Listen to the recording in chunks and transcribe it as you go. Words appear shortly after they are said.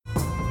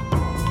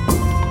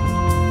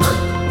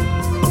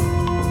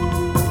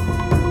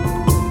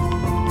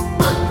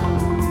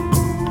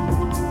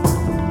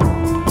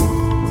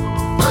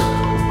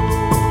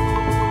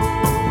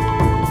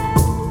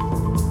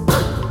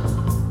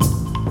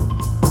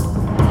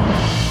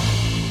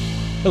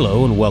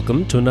Hello and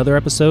welcome to another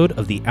episode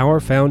of the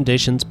Our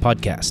Foundations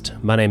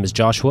podcast. My name is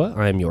Joshua,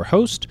 I am your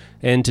host,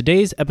 and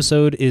today's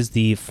episode is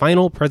the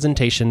final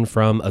presentation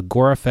from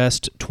Agora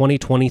Fest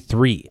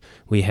 2023.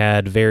 We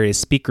had various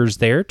speakers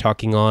there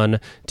talking on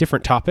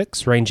different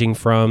topics ranging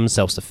from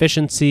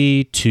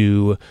self-sufficiency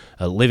to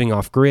living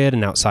off-grid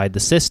and outside the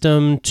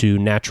system to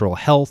natural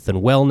health and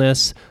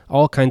wellness,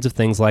 all kinds of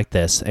things like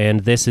this,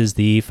 and this is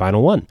the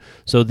final one.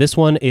 So this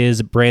one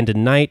is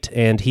Brandon Knight,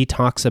 and he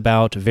talks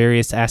about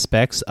various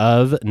aspects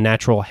of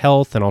natural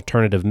health and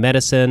alternative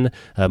medicine,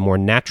 more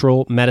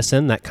natural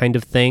medicine, that kind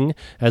of thing,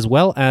 as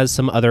well as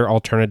some other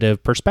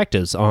alternative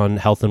perspectives on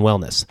health and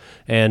wellness.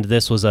 And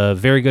this was a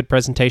very good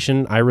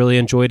presentation. I really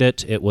enjoyed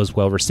it. It was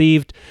well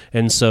received,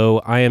 and so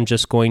I am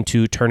just going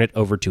to turn it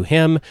over to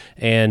him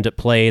and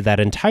play that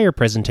entire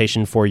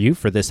presentation for you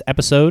for this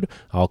episode.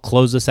 I'll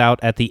close this out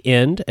at the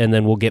end, and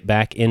then we'll get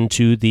back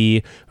into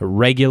the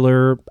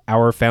regular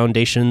Our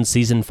Foundation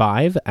Season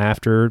 5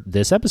 after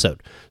this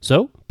episode.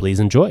 So please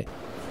enjoy.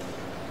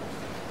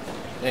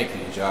 Thank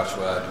you,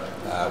 Joshua.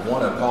 I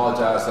want to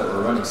apologize that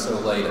we're running so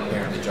late.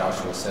 Apparently,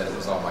 Joshua said it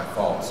was all my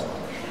fault, so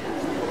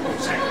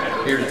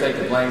I'm here to take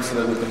the blame so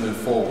that we can move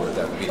forward.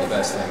 That would be the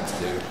best thing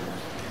to do.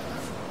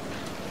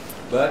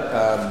 But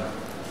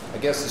I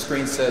guess the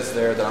screen says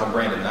there that I'm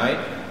Brandon Knight,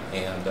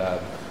 and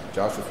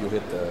Joshua, if you'll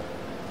hit the...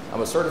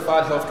 I'm a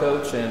certified health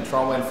coach and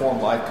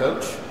trauma-informed life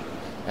coach,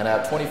 and I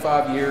have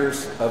 25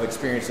 years of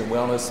experience in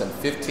wellness and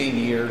 15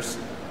 years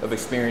of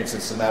experience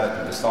in somatic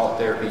and gestalt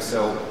therapy.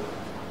 So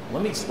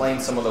let me explain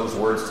some of those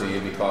words to you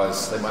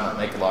because they might not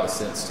make a lot of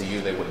sense to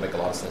you. They wouldn't make a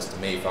lot of sense to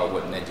me if I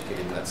wasn't educated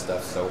in that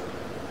stuff. So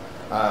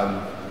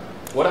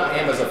what I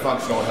am is a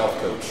functional health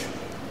coach.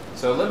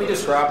 So let me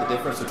describe the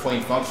difference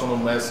between functional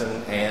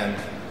medicine and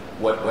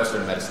what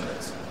Western medicine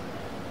is.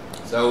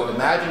 So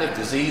imagine if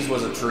disease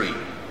was a tree.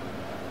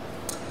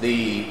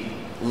 The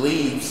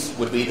leaves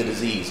would be the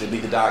disease. It'd be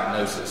the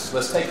diagnosis.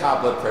 Let's take high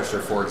blood pressure,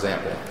 for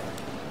example.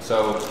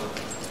 So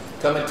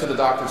come into the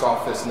doctor's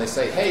office and they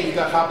say, hey, you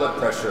got high blood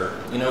pressure.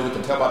 You know, we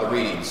can tell by the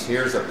readings.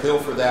 Here's a pill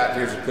for that.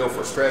 Here's a pill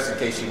for stress in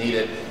case you need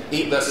it.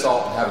 Eat less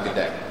salt and have a good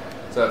day.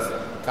 So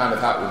that's kind of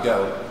how it would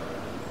go.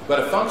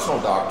 But a functional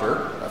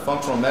doctor, a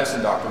functional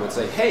medicine doctor would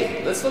say,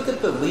 hey, let's look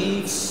at the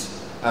leaves,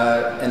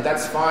 and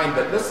that's fine,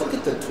 but let's look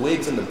at the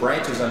twigs and the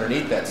branches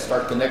underneath that,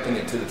 start connecting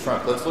it to the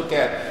trunk. Let's look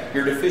at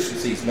your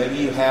deficiencies. Maybe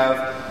you have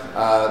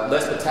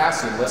less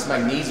potassium, less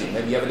magnesium.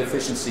 Maybe you have a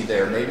deficiency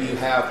there. Maybe you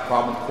have a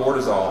problem with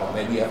cortisol.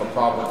 Maybe you have a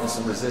problem with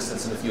insulin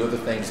resistance and a few other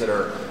things that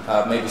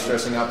are maybe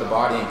stressing out the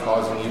body and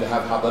causing you to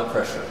have high blood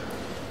pressure.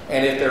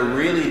 And if they're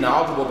really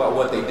knowledgeable about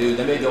what they do,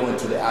 they may go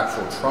into the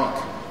actual trunk.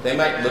 They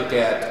might look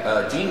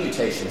at gene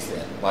mutations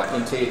then, like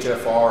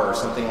MTHFR or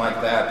something like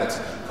that, that's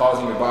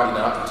causing your body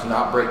to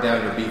not break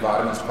down your B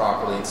vitamins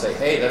properly and say,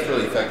 hey, that's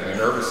really affecting your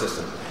nervous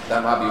system.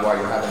 That might be why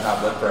you're having high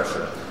blood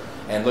pressure.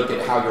 And look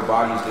at how your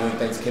body is doing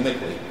things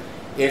chemically.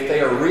 If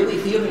they are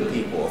really healing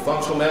people,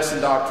 functional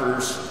medicine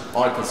doctors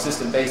on a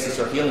consistent basis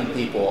are healing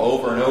people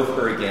over and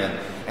over again,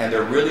 and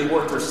they're really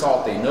worth their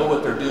salt, they know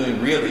what they're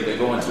doing really, they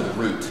go into the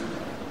root.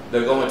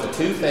 They'll go into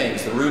two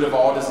things, the root of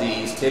all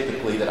disease,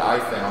 typically, that I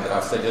found, that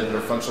I've studied under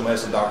functional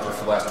medicine doctors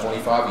for the last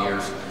 25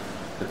 years.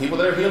 The people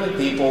that are healing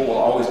people will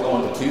always go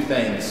into two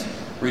things,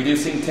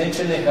 reducing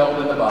tension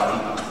held in the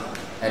body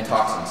and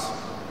toxins.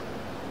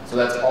 So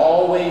that's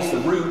always the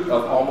root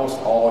of almost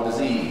all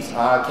disease.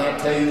 I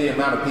can't tell you the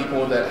amount of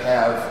people that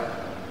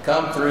have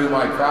come through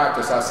my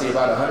practice. I see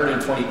about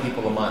 120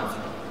 people a month,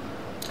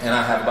 and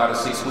I have about a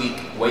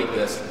 6-week wait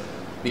list.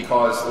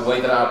 Because the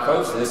way that I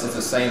approach this is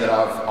the same that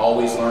I've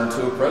always learned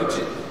to approach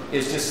it.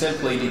 It's just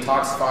simply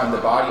detoxifying the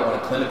body on a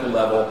clinical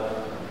level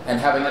and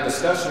having a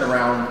discussion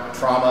around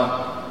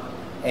trauma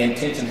and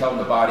tension held in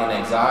the body and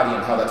anxiety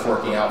and how that's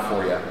working out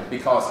for you.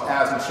 Because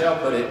as Michelle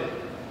put it,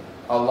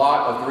 a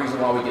lot of the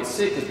reason why we get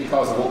sick is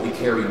because of what we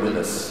carry with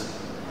us,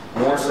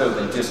 more so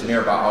than just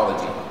mere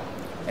biology.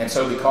 And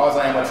so because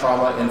I am a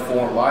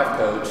trauma-informed life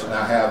coach and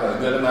I have a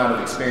good amount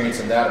of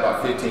experience in that,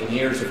 about 15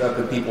 years of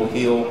helping people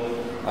heal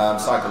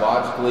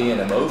psychologically and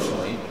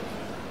emotionally,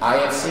 I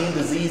have seen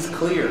disease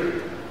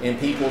clear in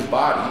people's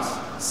bodies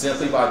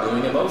simply by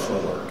doing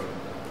emotional work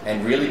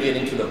and really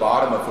getting to the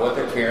bottom of what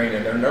they're carrying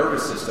in their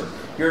nervous system.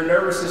 Your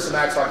nervous system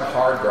acts like a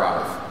hard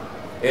drive.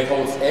 It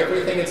holds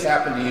everything that's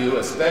happened to you,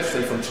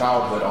 especially from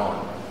childhood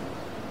on,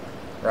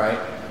 right?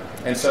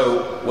 And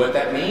so what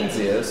that means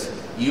is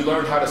you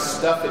learn how to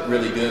stuff it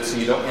really good so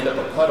you don't end up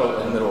a puddle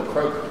in the middle of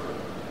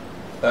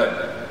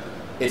Kroger.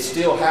 It's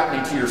still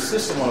happening to your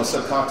system on a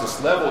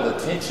subconscious level. The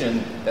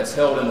tension that's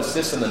held in the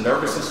system, the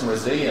nervous system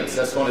resilience,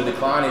 that's going to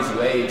decline as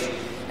you age.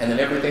 And then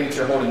everything that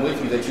you're holding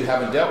with you that you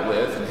haven't dealt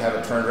with and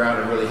haven't turned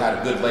around and really had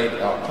a good laid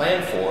out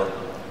plan for,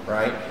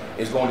 right,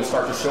 is going to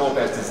start to show up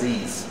as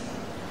disease.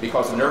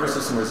 Because the nervous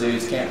system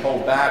resilience can't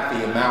hold back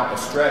the amount of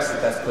stress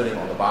that that's putting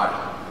on the body.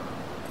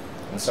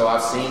 And so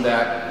I've seen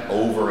that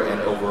over and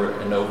over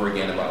and over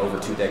again in my over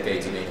 2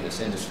 decades of being in this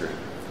industry.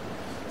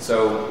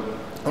 So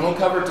I'm going to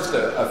cover just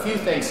a few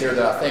things here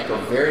that I think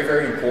are very,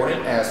 very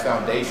important as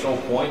foundational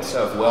points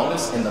of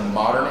wellness in the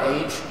modern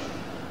age.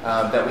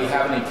 that we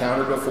haven't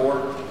encountered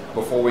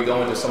before we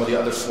go into some of the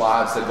other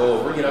slides that go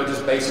over,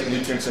 just basic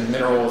nutrients and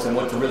minerals and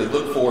what to really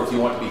look for if you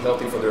want to be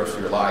healthy for the rest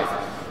of your life.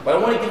 But I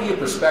want to give you a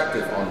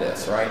perspective on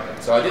this, right?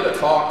 So I did a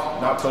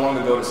talk not too long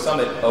ago to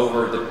Summit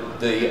over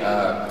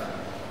the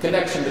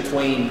connection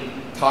between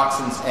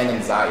toxins and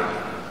anxiety.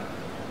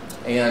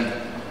 And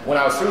when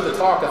I was through the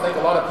talk, I think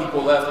a lot of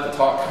people left the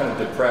talk kind of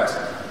depressed,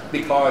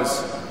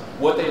 because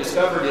what they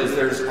discovered is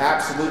there's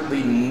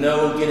absolutely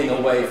no getting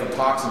away from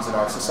toxins in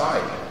our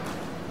society.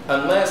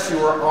 Unless you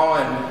are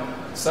on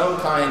some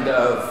kind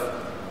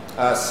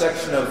of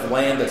section of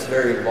land that's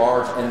very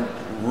large and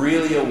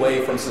really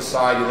away from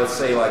society, let's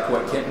say like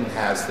what Kenton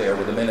has there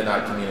with the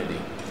Mennonite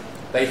community.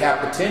 They have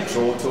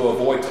potential to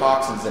avoid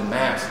toxins en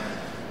masse.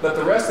 But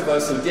the rest of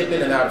us who dip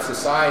in and out of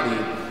society,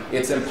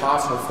 it's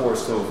impossible for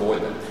us to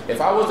avoid them.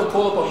 If I was to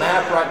pull up a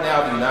map right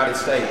now of the United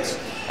States,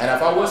 and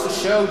if I was to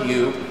show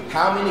you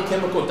how many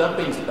chemical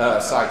dumping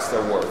sites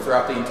there were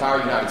throughout the entire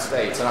United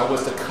States, and I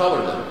was to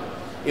color them,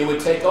 it would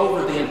take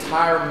over the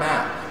entire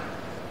map.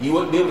 You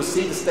wouldn't be able to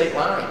see the state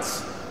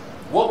lines.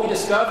 What we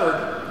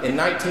discovered in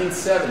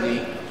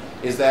 1970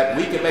 is that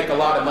we can make a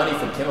lot of money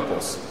from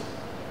chemicals.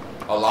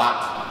 A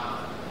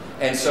lot.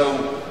 And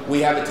so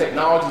we have the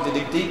technology to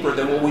dig deeper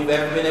than what we've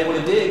ever been able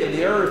to dig in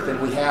the earth, and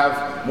we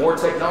have more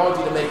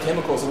technology to make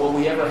chemicals than what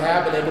we ever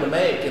have been able to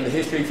make in the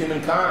history of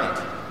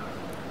humankind.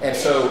 And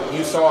so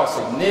you saw a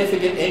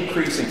significant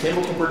increase in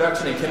chemical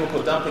production and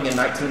chemical dumping in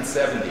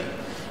 1970.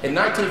 In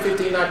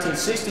 1950 and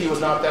 1960, it was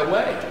not that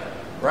way,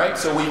 right?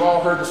 So we've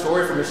all heard the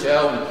story from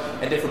Michelle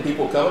and different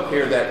people come up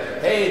here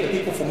that, hey, the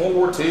people from World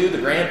War II, the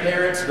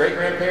grandparents,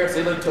 great-grandparents,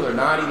 they lived until they're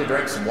 90, they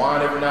drank some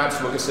wine every night,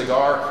 smoke a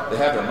cigar, they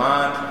have their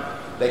mind,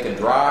 they can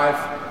drive,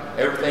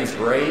 everything's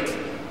great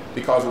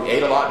because we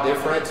ate a lot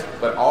different,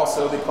 but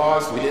also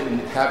because we didn't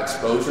have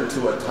exposure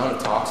to a ton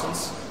of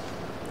toxins,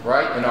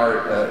 right, in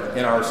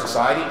our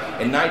society.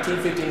 In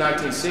 1950,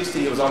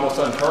 1960, it was almost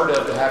unheard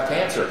of to have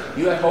cancer.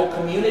 You had whole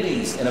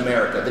communities in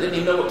America that didn't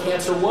even know what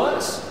cancer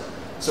was.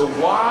 So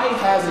why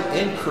has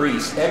it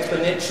increased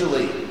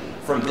exponentially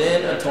from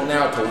then until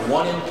now to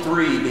 1 in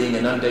 3 being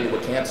inundated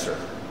with cancer?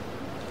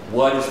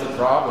 What is the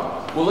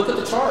problem? Well, look at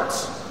the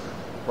charts,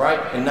 right?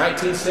 In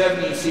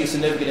 1970, you see a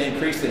significant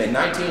increase. Then in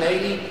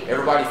 1980,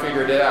 everybody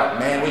figured it out.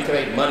 Man, we can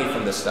make money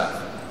from this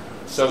stuff.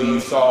 So you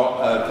saw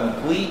a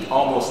complete,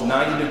 almost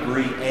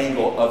 90-degree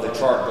angle of the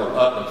chart go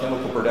up in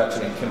chemical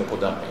production and chemical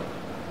dumping.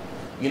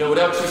 You know what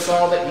else you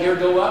saw that year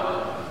go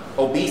up?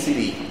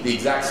 Obesity, the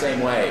exact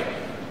same way.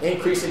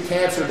 Increase in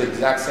cancer, the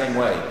exact same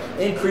way.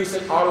 Increase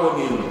in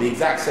autoimmune, the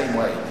exact same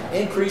way.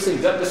 Increase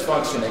in gut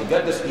dysfunction and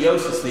gut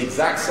dysbiosis, the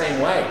exact same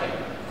way.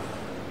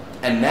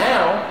 And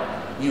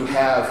now you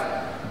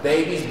have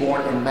babies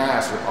born en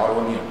masse with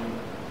autoimmune.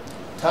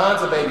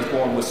 Tons of babies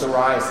born with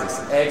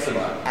psoriasis,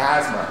 eczema,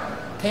 asthma,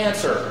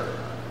 cancer,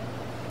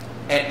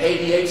 and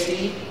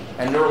ADHD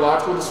and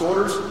neurological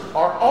disorders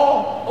are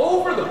all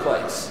over the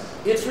place.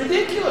 It's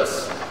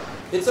ridiculous.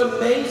 It's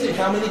amazing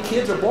how many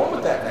kids are born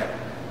with that now.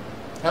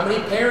 How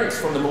many parents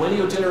from the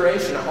millennial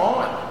generation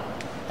on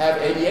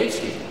have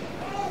ADHD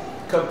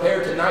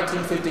compared to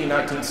 1950 and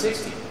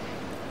 1960?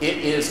 It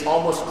is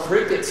almost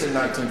crickets in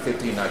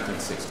 1950 and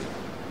 1960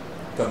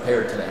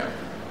 compared to now.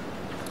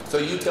 So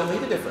you tell me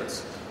the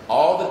difference.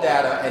 All the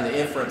data and the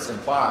inference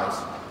implies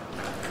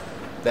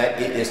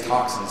that it is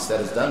toxins that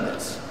has done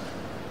this.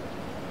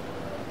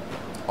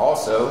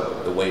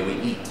 Also, the way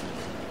we eat.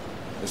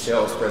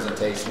 Michelle's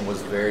presentation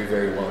was very,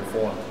 very well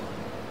informed.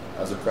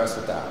 I was impressed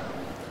with that.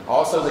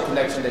 Also, the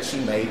connection that she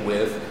made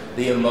with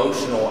the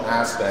emotional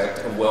aspect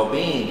of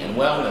well-being and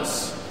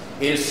wellness.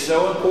 It is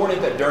so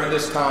important that during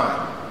this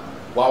time,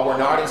 while we're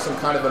not in some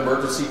kind of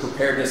emergency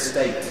preparedness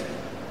state,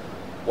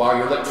 while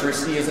your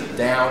electricity isn't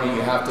down and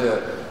you have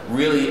to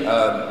really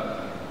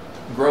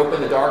grope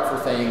in the dark for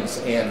things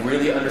and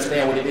really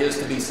understand what it is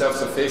to be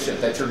self-sufficient,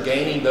 that you're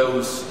gaining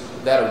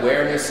that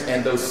awareness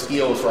and those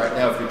skills right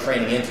now if you're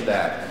training into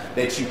that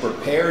you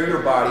prepare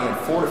your body and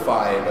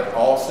fortify it, but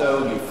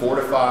also you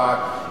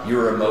fortify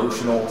your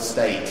emotional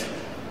state,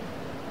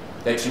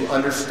 that you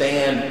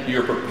understand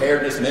your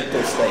preparedness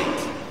mental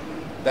state.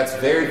 That's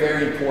very,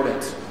 very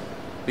important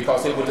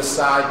because it will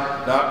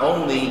decide not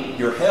only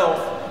your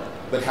health,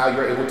 but how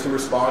you're able to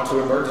respond to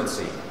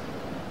emergency.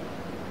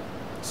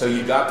 So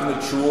you've got to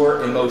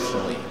mature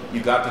emotionally.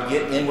 You've got to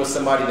get in with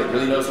somebody that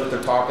really knows what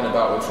they're talking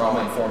about with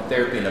trauma-informed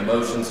therapy and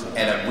emotions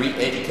and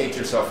re-educate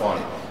yourself on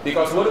it.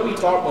 Because what are we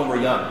taught when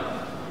we're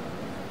young?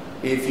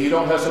 If you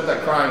don't have something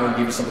like crying, we're going to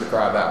give you something to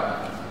cry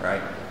about,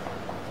 right?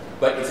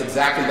 But it's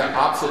exactly the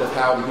opposite of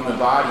how the human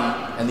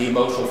body and the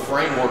emotional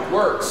framework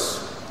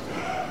works.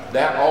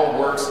 That all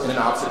works in an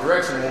opposite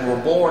direction. When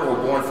we're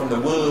born from the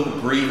womb,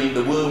 grieving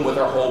the womb with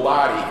our whole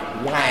body.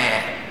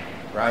 Wham!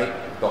 Right?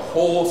 The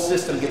whole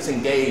system gets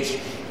engaged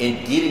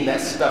in getting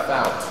that stuff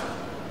out.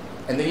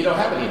 And then you don't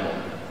have it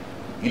anymore.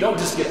 You don't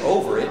just get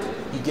over it,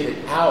 you get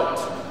it out.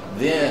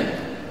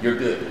 Then you're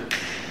good.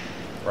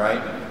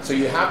 Right? So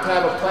you have to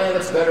have a plan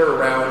that's better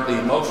around the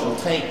emotional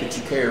tank that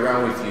you carry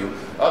around with you.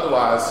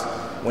 Otherwise,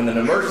 when an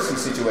emergency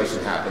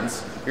situation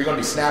happens, you're going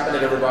to be snapping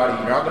at everybody.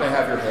 You're not going to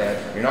have your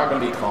head. You're not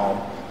going to be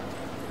calm,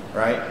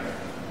 right?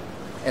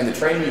 And the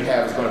training you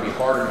have is going to be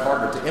harder and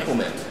harder to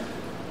implement.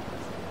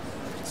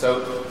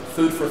 So,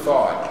 food for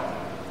thought.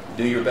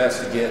 Do your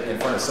best to get in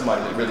front of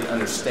somebody that really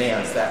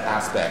understands that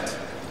aspect.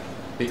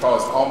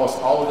 Because almost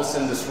all of us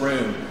in this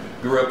room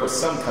grew up with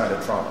some kind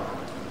of trauma.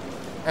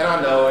 And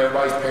I know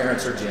everybody's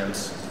parents are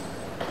gyms,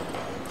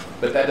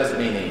 but that doesn't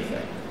mean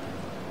anything,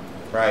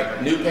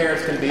 right? New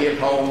parents can be at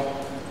home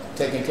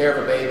taking care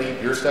of a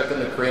baby. You're stuck in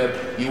the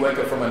crib. You wake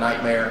up from a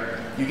nightmare.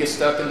 You get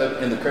stuck in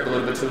the crib a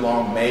little bit too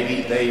long.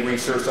 Maybe they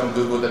research on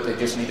Google that they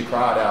just need to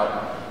cry it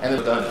out, and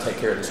they're done to take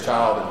care of this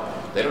child. And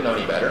they don't know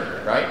any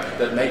better, right?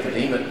 Doesn't make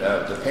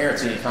the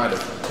parents any kind of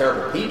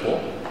terrible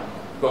people.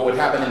 But what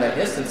happened in that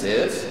instance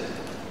is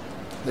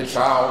the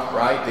child,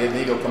 right,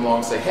 the ego come along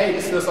and say, hey,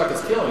 this feels like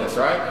it's killing us,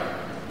 right?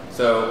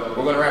 So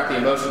we're going to wrap the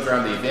emotions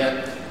around the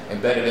event,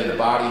 embed it in the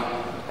body,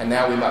 and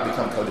now we might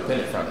become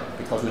codependent from it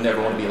because we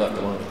never want to be left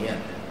alone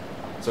again.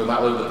 So we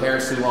might live with the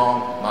parents too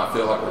long, might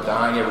feel like we're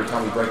dying every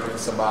time we break up with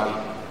somebody,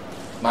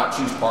 might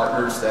choose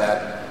partners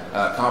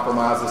that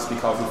compromise us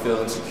because we feel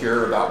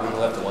insecure about being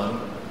left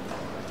alone.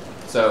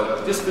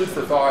 So just food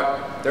for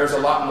thought. There's a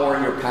lot more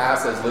in your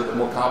past that's a little bit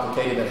more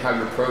complicated than how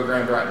you're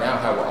programmed right now,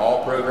 how we're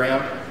all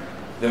programmed,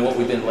 than what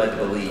we've been led to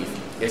believe.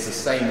 It's the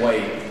same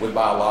way with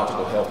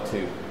biological health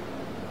too,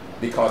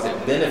 because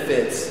it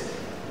benefits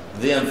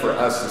them for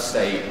us to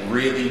stay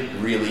really,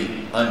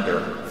 really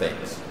under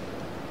things.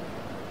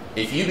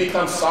 If you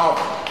become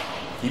sovereign,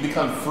 you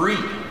become free,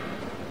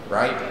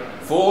 right?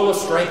 Full of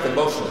strength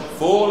emotionally,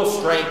 full of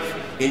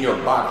strength in your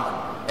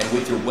body and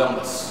with your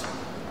wellness.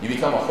 You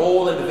become a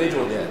whole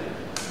individual then.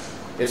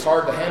 It's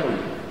hard to handle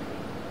you.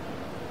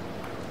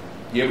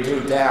 You're able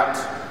to adapt.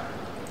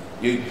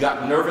 You've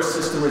got nervous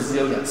system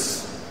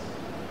resilience.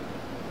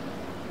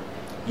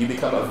 You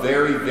become a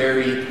very,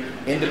 very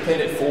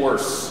independent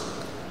force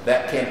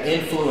that can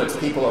influence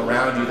people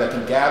around you, that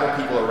can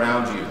gather people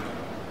around you.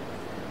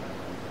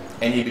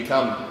 And you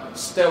become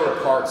stellar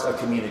parts of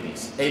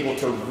communities, able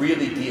to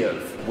really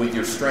give with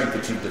your strength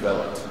that you've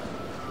developed.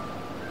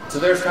 So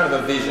there's kind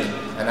of a vision,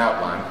 an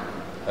outline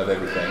of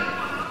everything.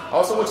 I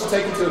also want you to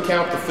take into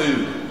account the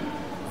food.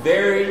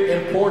 Very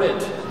important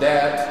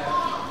that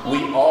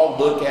we all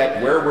look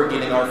at where we're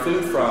getting our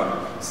food from.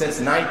 Since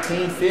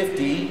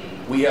 1950,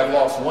 we have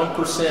lost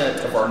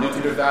 1% of our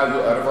nutritive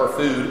value out of our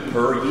food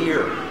per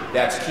year.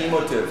 That's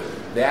cumulative.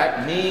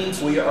 That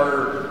means we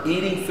are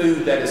eating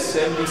food that is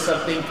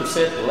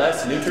 70-something%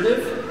 less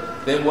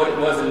nutritive than what it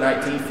was in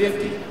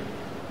 1950.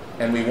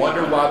 And we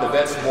wonder why the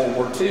vets in World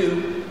War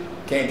II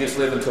can't just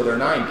live until they're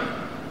 90.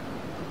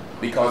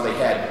 Because they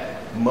had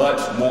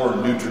much more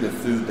nutritive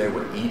food they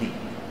were eating.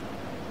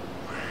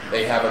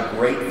 They have a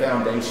great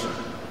foundation.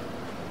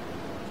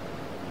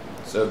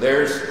 So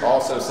there's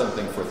also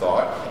something for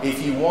thought.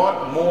 If you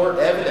want more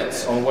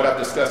evidence on what I've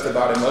discussed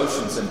about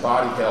emotions and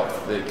body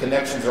health, the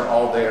connections are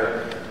all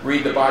there.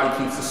 Read The Body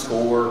Keeps the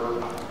Score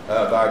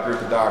by a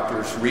group of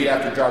doctors. Read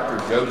after Dr.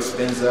 Joe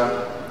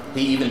Dispenza.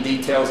 He even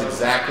details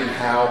exactly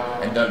how,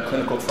 and done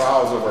clinical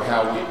trials over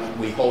how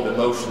we hold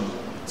emotion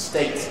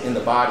states in the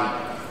body,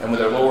 and with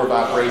a lower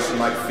vibration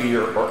like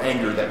fear or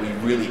anger that we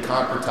really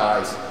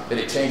concretize, that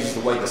it changes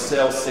the way the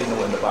cells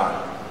signal in the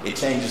body. It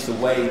changes the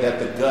way that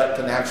the gut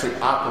can actually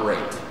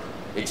operate.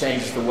 It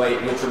changes the way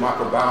in which your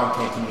microbiome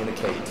can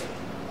communicate.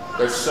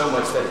 There's so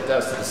much that it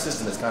does to the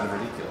system, it's kind of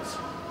ridiculous.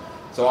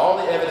 So all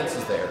the evidence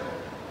is there.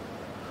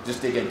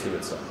 Just dig into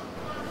it some.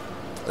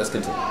 Let's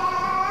continue.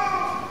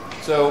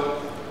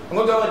 So I'm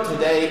going to go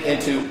today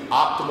into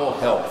optimal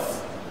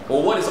health.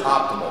 Well, what is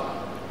optimal?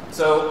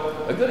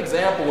 So a good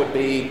example would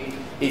be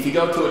if you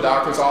go to a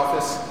doctor's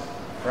office,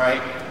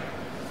 right,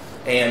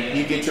 and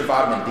you get your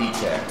vitamin D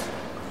checked.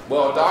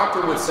 Well, a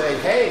doctor would say,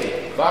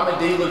 hey, vitamin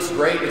D looks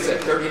great. It's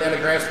at 30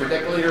 nanograms per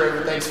deciliter.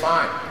 Everything's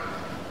fine.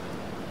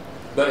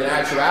 But in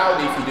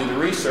actuality, if you do the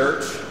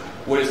research,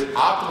 what is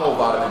optimal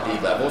vitamin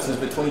D levels is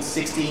between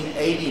 60 and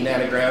 80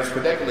 nanograms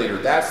per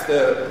deciliter. That's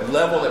the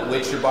level at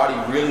which your body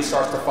really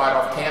starts to fight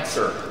off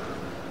cancer,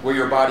 where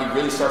your body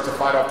really starts to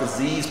fight off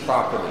disease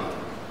properly.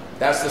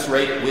 That's this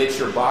rate at which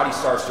your body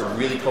starts to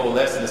really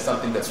coalesce into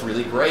something that's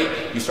really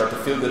great. You start to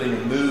feel good in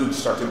your mood, you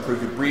start to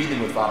improve your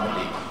breathing with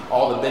vitamin D.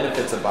 All the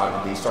benefits of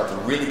vitamin D start to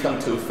really come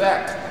to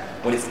effect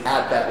when it's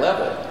at that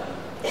level.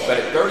 But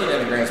at 30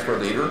 nanograms per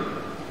liter,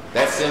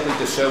 that's simply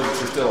to show that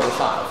you're still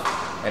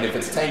alive. And if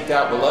it's tanked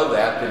out below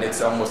that, then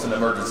it's almost an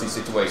emergency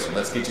situation.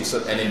 Let's get you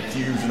an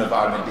infusion of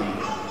vitamin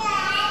D.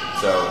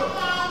 So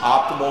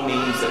optimal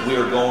means that we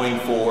are going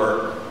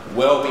for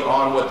well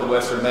beyond what the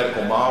Western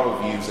medical model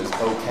views as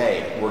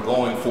okay. We're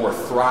going for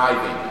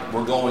thriving.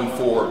 We're going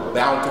for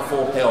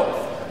bountiful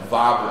health,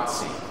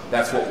 vibrancy.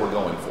 That's what we're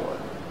going for.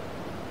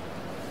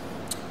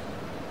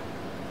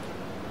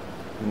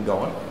 I'm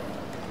going.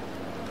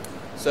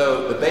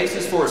 So the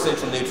basis for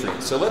essential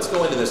nutrients. So let's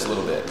go into this a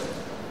little bit.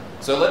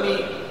 So let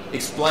me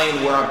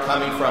explain where I'm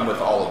coming from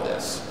with all of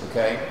this,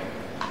 okay?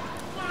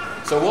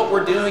 So what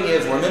we're doing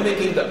is we're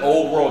mimicking the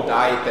old world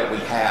diet that we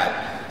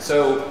had.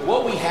 So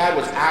what we had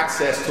was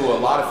access to a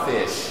lot of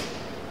fish,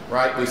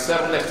 right? We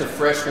settled next to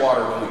fresh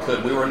water when we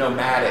could. We were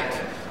nomadic.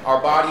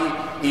 Our body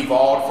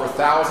evolved for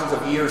thousands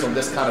of years on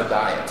this kind of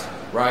diet,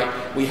 right?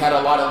 We had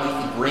a lot of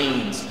leafy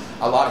greens,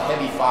 a lot of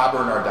heavy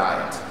fiber in our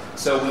diet.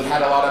 So we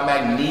had a lot of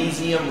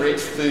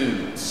magnesium-rich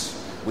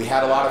foods. We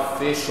had a lot of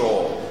fish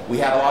oil. We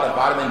had a lot of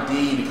vitamin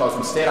D because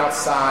we stayed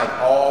outside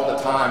all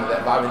the time.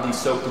 That vitamin D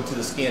soaked into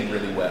the skin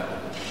really well,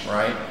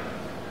 right?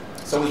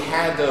 So we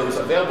had those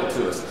available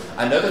to us.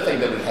 Another thing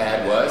that we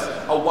had was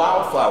a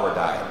wildflower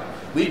diet.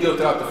 We'd go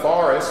throughout the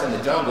forest and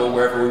the jungle,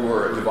 wherever we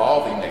were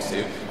evolving next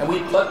to, and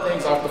we'd pluck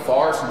things off the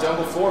forest and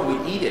jungle floor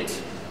and we'd eat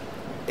it.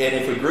 And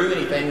if we grew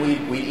anything,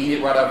 we'd eat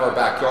it right out of our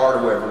backyard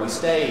or wherever we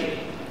stayed.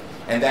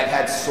 And that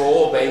had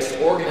soil-based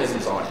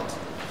organisms on it.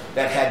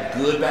 That had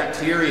good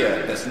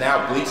bacteria that's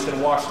now bleached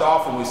and washed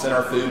off when we send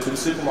our food to the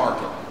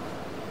supermarket.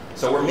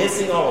 So we're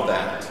missing all of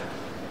that.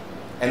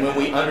 And when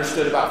we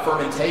understood about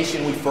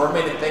fermentation, we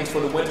fermented things for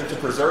the winter to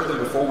preserve them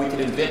before we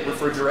could invent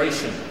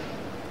refrigeration.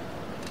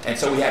 And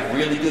so we had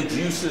really good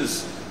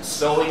juices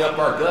sewing up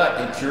our gut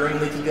and curing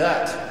leaky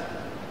gut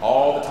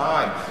all the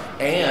time.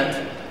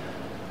 And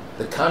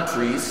the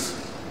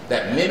countries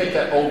that mimic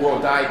that old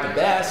world diet the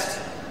best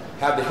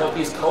have the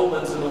healthiest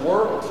colons in the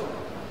world,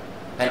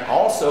 and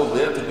also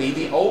live to be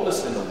the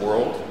oldest in the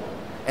world,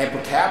 and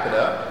per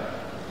capita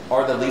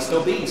are the least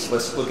obese.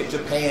 Let's look at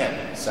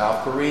Japan,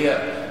 South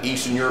Korea,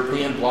 Eastern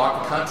European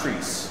bloc of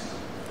countries,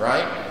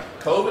 right?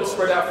 COVID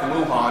spread out from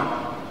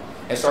Wuhan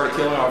and started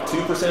killing off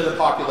 2% of the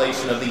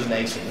population of these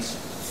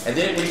nations. And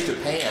then it reached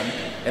Japan,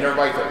 and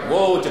everybody thought,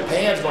 whoa,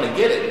 Japan's going to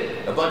get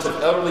it. A bunch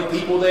of elderly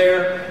people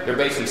there, they're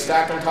basically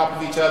stacked on top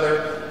of each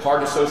other,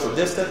 hard to social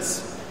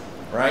distance,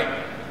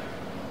 right?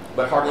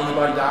 But hardly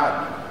anybody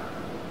died.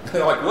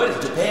 They're like, what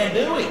is Japan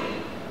doing?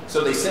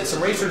 So they sent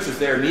some researchers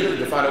there immediately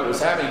to find out what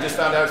was happening. Just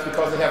found out it's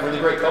because they have really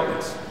great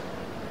colons.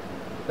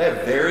 They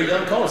have very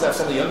young colons. They have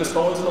some of the youngest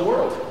colons in the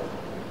world.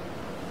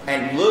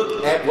 And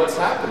look at what's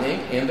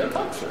happening in their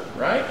culture,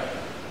 right?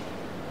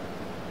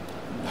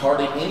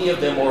 Hardly any of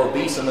them are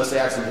obese unless they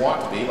actually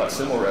want to be, like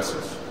sumo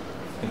wrestlers.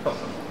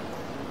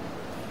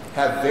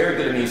 Have very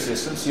good immune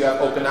systems. You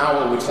have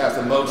Okinawa, which has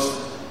the most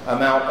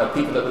amount of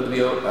people that live to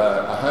be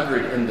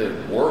 100 in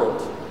the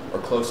world, or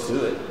close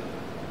to it.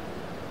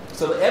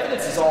 So the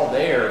evidence is all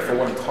there for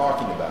what I'm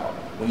talking about.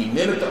 When you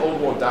mimic the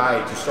old world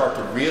diet, you start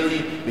to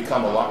really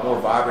become a lot more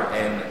vibrant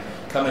and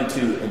come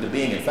into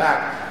being. In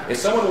fact, if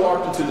someone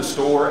walked into the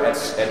store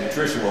at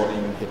Nutrition World, and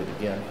you can hit it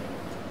again,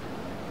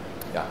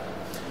 yeah,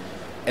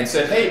 and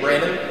said, hey,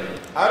 Brandon,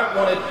 I don't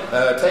want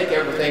to take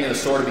everything in the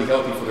store to be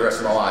healthy for the rest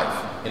of my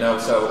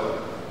life. So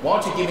why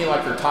don't you give me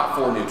like your top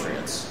 4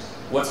 nutrients?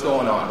 What's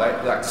going on?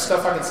 Like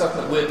stuff I can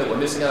supplement with that we're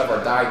missing out of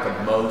our diet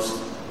the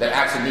most, that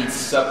actually needs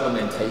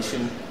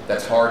supplementation,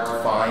 that's hard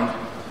to find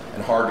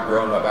and hard to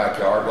grow in my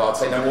backyard. Well, I'd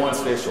say number 1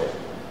 is fish oil.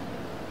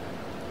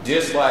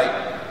 Just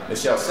like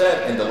Michelle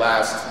said in the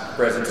last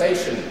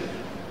presentation,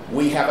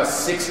 we have a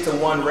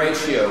 6-to-1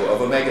 ratio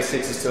of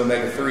omega-6s to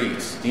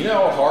omega-3s. Do you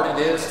know how hard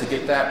it is to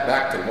get that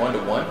back to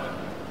 1-to-1?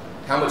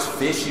 How much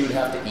fish you'd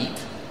have to eat?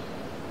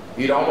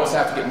 You'd almost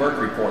have to get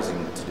mercury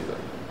poisoning to do it.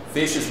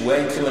 Fish is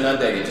way too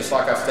inundated, just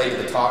like I stated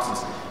the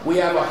toxins. We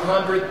have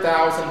 100,000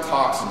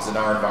 toxins in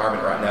our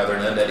environment right now that are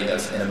inundating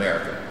us in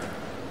America.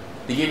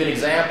 To give you an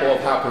example of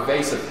how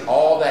pervasive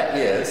all that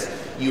is,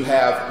 you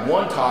have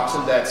one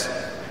toxin that's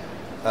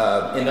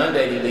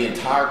inundating the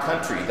entire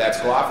country. That's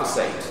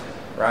glyphosate,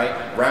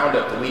 right?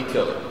 Roundup, the weed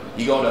killer.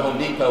 You go into Home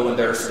Depot and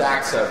there are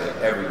stacks of it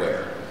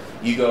everywhere.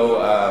 You go,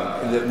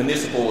 the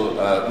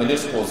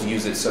municipals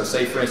use it. So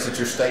say, for instance,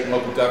 your state and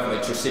local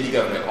government, your city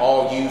government,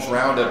 all use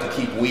Roundup to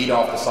keep weed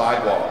off the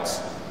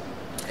sidewalks.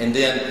 And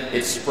then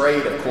it's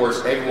sprayed, of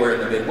course, everywhere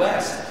in the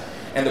Midwest.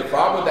 And the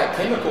problem with that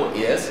chemical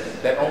is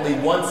that only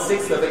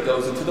 1/6 of it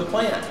goes into the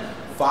plant.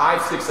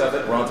 5/6 of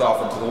it runs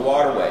off into the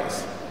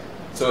waterways.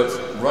 So it's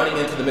running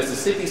into the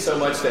Mississippi so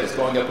much that it's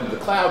going up into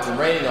the clouds and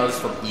raining on us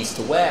from east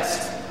to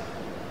west.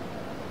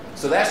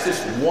 So that's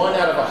just 1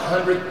 out of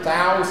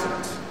 100,000.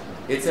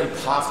 It's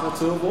impossible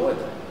to avoid.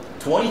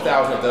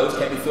 20,000 of those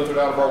can't be filtered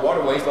out of our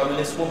waterways by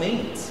municipal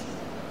means.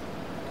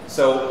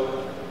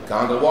 So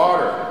Congo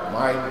water,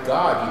 my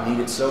God, you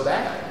need it so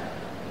bad.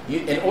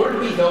 In order to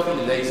be healthy in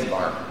today's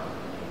environment,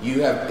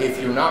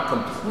 if you're not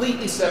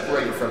completely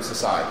separated from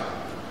society,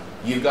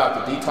 you've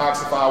got to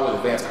detoxify with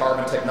advanced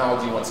carbon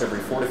technology once every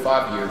 4 to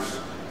 5 years.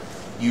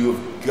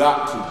 You've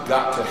got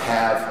to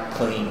have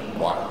clean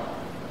water.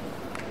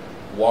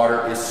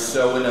 Water is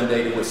so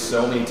inundated with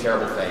so many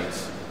terrible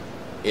things.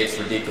 It's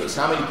ridiculous.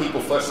 How many people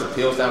flush their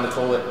pills down the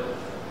toilet?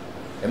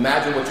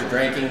 Imagine what you're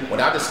drinking.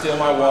 When I distill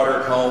my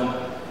water at home,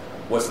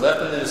 what's left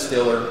in the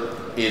distiller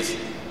is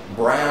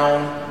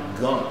brown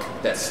gunk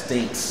that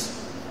stinks.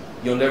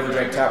 You'll never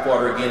drink tap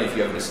water again if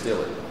you ever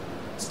distill it.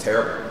 It's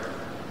terrible.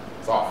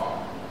 It's awful.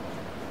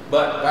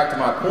 But back to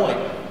my point,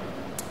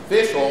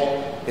 fish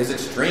oil is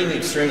extremely,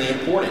 extremely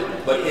important,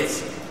 but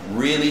it's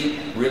really,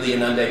 really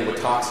inundated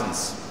with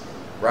toxins,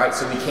 right?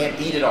 So we can't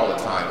eat it all the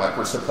time like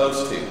we're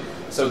supposed to.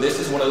 So this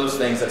is one of those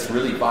things that's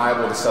really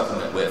viable to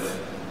supplement with.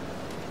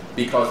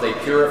 because they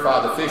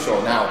purify the fish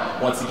oil. Now,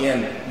 once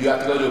again, you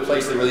have to go to a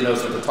place that really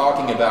knows what they're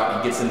talking about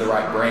and gets in the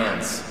right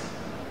brands,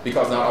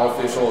 because not all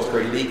fish oil is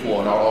created equal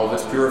and not all of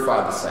it's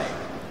purified the same.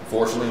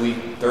 Fortunately, we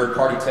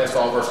third-party test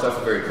all of our stuff.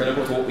 We're very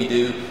clinical to what we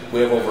do. We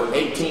have over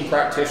 18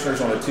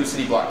 practitioners on a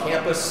 2-city block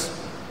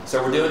campus,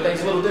 so we're doing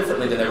things a little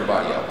differently than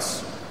everybody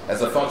else.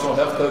 As a functional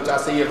health coach, I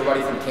see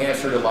everybody from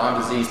cancer to Lyme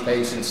disease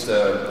patients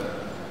to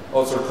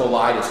ulcerative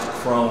colitis to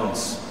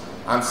Crohn's.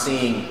 I'm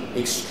seeing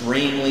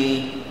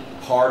extremely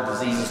hard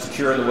diseases to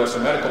cure in the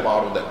Western medical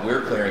model that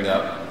we're clearing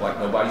up like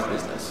nobody's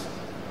business,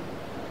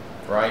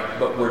 right?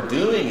 But we're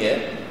doing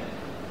it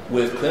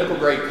with clinical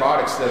grade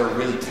products that are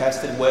really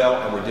tested well,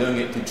 and we're doing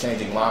it through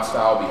changing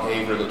lifestyle,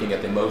 behavior, looking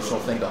at the emotional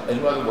thing.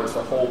 In other words,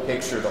 the whole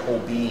picture, the whole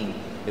being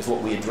is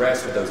what we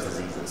address with those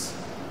diseases.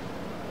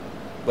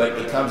 But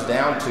it comes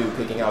down to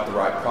picking out the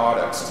right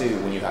products too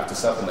when you have to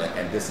supplement,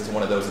 and this is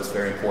one of those that's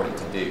very important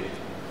to do.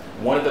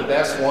 One of the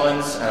best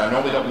ones, and I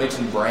normally don't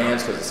mention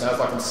brands because it sounds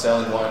like I'm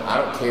selling one.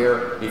 I don't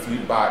care if you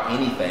buy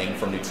anything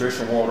from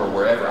Nutrition World or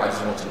wherever. I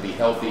just want you to be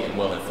healthy and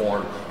well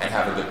informed and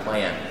have a good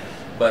plan.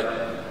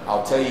 But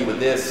I'll tell you with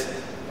this,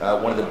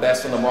 one of the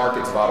best on the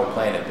market is Vital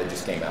Planet that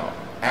just came out.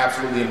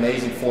 Absolutely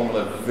amazing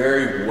formula,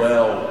 very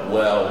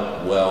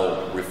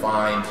well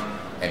refined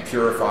and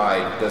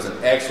purified. Does an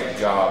excellent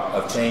job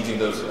of changing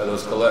those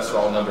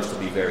cholesterol numbers to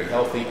be very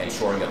healthy and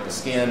shoring up the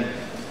skin.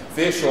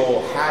 Fish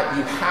oil,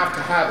 you have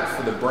to have it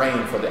for the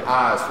brain, for the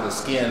eyes, for the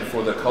skin,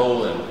 for the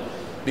colon,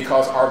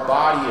 because our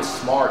body is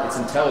smart, it's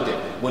intelligent.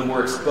 When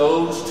we're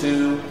exposed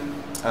to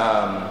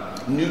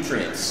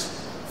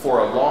nutrients for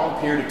a long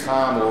period of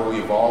time where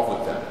we evolve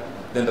with them,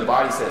 then the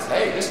body says,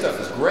 hey, this stuff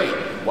is great.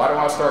 Why don't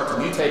I start to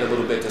mutate a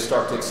little bit to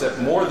start to accept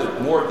more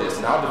of this,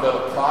 and I'll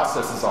develop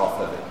processes off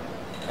of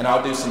it, and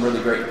I'll do some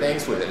really great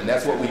things with it. And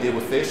that's what we did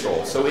with fish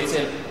oil. So it's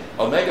in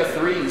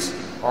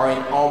omega-3s are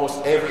in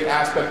almost every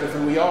aspect of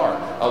who we are.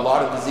 A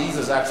lot of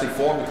diseases actually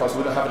form because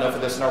we don't have enough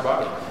of this in our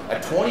body. A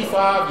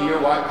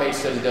 25-year white paper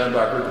study done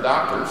by a group of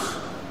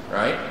doctors,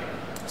 right,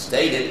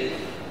 stated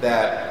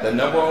that the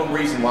number one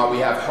reason why we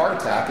have heart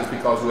attack is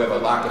because we have a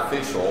lack of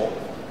fish oil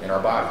in our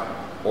body,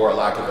 or a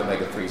lack of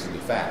omega-3s and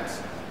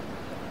fats.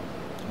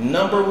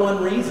 Number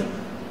one reason.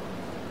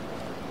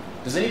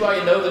 Does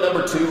anybody know the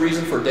number 2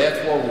 reason for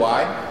death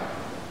worldwide?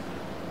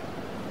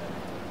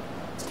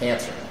 It's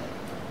cancer.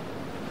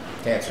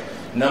 Cancer.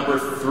 Number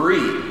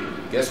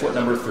 3, guess what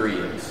number 3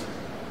 is?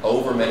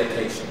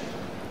 Over-medication.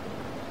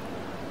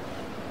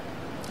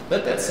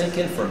 Let that sink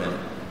in for a minute.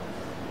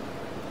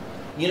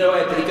 You know,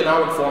 at the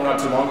economic forum not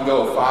too long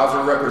ago, a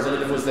Pfizer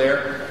representative was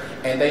there,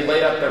 and they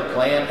laid out their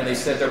plan, and they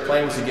said their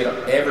plan was to get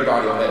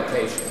everybody on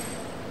medication.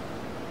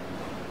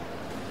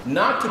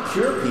 Not to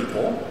cure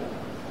people,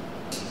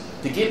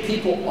 to get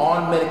people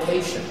on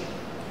medication.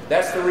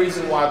 That's the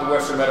reason why the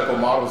Western medical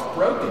model is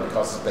broken,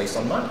 because it's based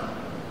on money.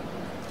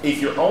 If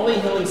you're only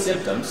healing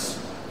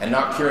symptoms and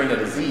not curing a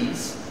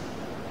disease,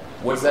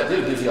 what does that do?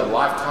 It gives you a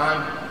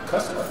lifetime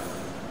customer.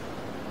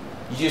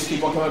 You just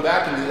keep on coming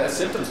back and that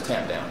symptoms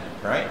tamp down,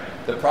 right?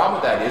 The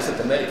problem with that is that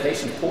the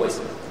medication is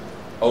poison.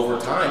 Over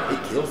time,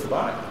 it kills the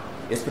body.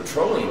 It's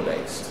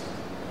petroleum-based.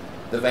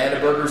 The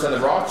Vandenbergers and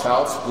the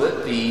Rothschilds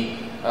split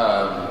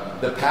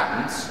the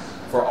patents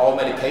for all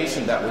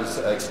medication that was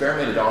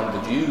experimented on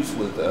the Jews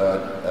with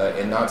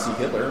in Nazi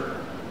Hitler,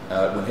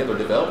 when Hitler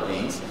developed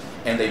these,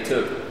 and they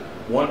took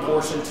one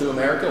portion to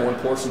America, one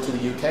portion to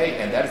the UK,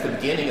 and that's the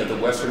beginning of the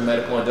Western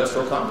medical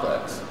industrial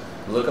complex.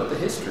 Look up the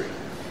history.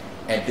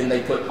 And then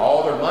they put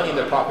all their money and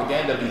their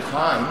propaganda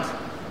behind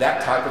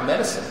that type of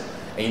medicine.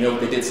 And you know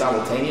what they did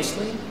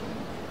simultaneously?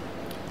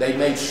 They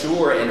made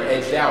sure and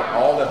edged out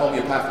all the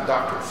homeopathic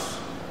doctors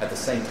at the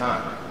same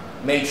time.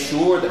 Made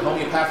sure that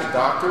homeopathic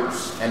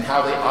doctors and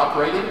how they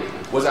operated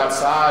was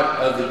outside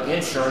of the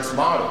insurance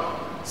model,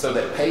 so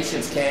that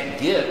patients can't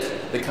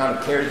get the kind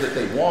of care that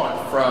they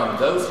want from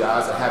those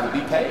guys that have to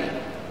be paid.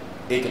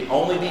 It can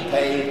only be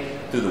paid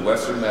through the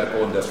Western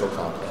medical industrial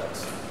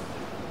complex.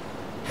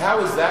 How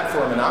is that for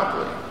a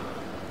monopoly?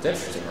 It's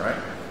interesting,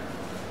 right?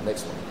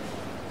 Next one.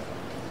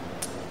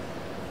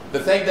 The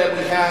thing that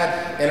we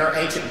had in our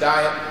ancient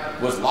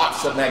diet was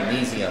lots of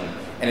magnesium,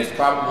 and it's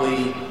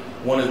probably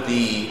one of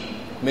the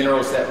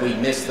minerals that we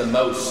miss the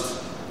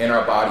most in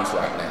our bodies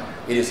right now.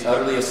 It is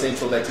utterly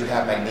essential that you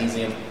have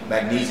magnesium.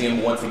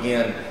 Magnesium, once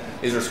again,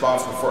 is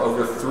responsible for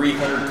over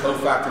 300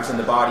 cofactors in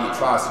the body it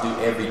tries to do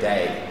every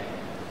day.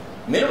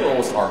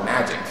 Minerals are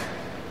magic.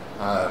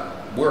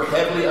 We're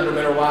heavily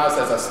undermineralized,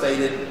 as I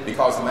stated,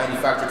 because of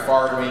manufactured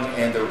farming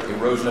and the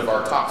erosion of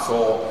our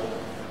topsoil.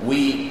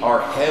 We are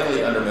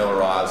heavily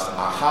undermineralized.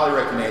 I highly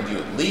recommend you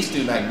at least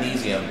do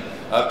magnesium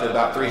up to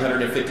about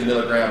 350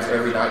 milligrams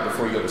every night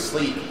before you go to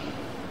sleep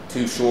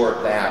to shore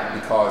that,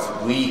 because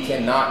we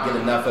cannot get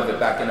enough of it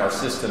back in our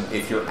system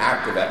if you're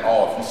active at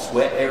all. If you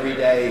sweat every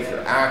day, if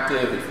you're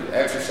active, if you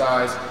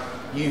exercise,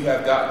 you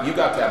got to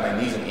have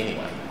magnesium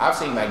anyway. I've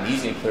seen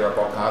magnesium clear up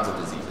all kinds of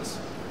diseases.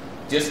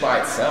 Just by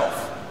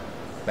itself,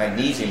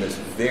 magnesium is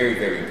very,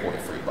 very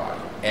important for your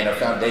body and a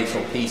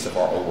foundational piece of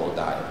our overall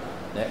diet.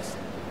 Next.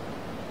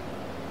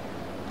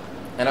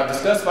 And I've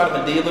discussed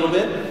vitamin D a little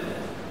bit,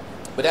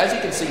 but as you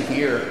can see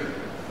here,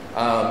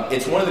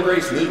 it's one of the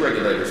greatest mood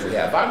regulators we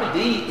have. Vitamin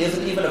D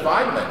isn't even a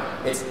vitamin.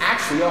 It's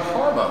actually a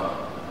hormone.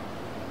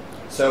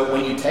 So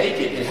when you take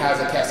it, it has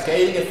a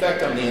cascading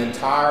effect on the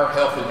entire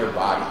health of your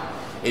body.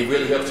 It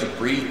really helps you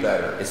breathe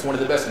better. It's one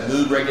of the best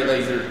mood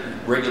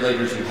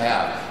regulators you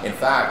have. In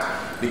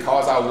fact,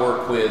 because I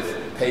work with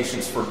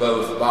patients for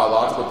both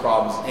biological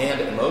problems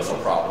and emotional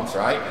problems,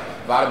 right?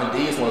 Vitamin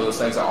D is one of those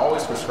things I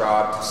always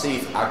prescribe to see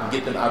if I can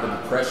get them out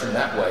of depression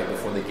that way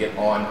before they get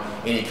on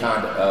any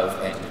kind of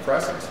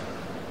antidepressant.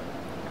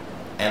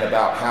 And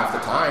about half the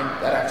time,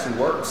 that actually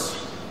works.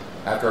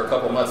 After a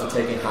couple months of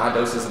taking high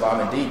doses of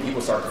vitamin D,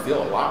 people start to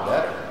feel a lot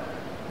better.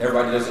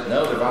 Everybody doesn't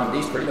know that vitamin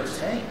D is pretty much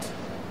tanked.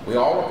 We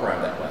all work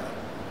around that way.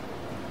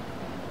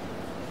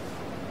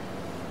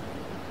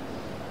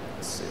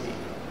 Let's see.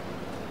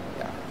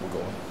 Yeah, we're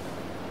going.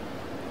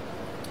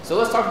 So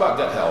let's talk about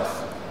gut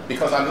health.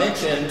 Because I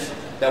mentioned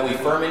that we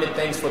fermented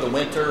things for the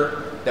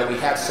winter, that we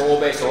had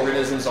soil-based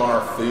organisms on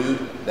our food,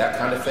 that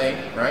kind of thing,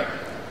 right?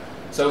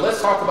 So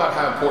let's talk about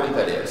how important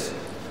that is.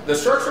 The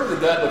structure of the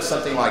gut looks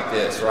something like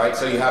this, right?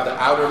 So you have the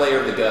outer layer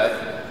of the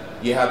gut,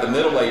 you have the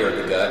middle layer of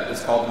the gut,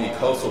 it's called the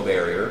mucosal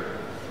barrier.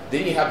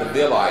 Then you have the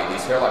villi,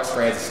 these hair-like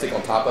strands that stick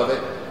on top of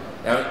it.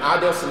 Now in an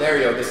ideal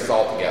scenario, this is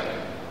all together.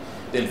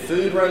 Then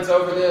food runs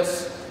over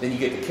this, then you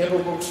get the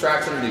chemical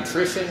extraction and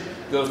nutrition,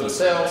 goes in the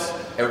cells,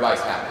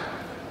 everybody's happy.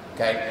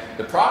 Okay?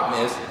 The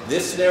problem is,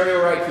 this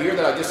scenario right here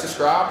that I just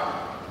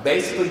described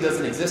basically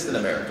doesn't exist in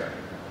America.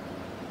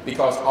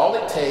 Because all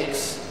it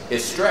takes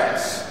is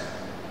stress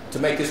to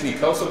make this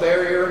mucosal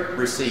barrier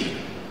recede.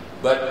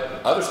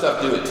 But other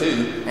stuff do it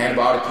too.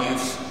 Antibiotic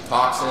use,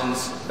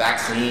 toxins,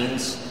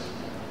 vaccines.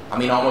 I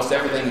mean, almost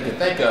everything you can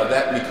think of.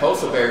 That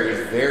mucosal barrier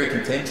is very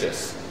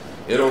contentious.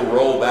 It'll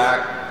roll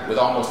back with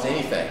almost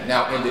anything.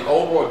 Now, in the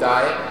old world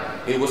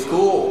diet, it was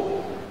cool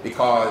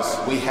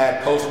because we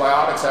had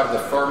postbiotics out of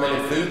the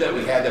fermented food that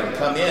we had that would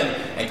come in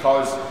and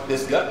cause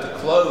this gut to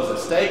close and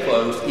stay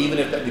closed even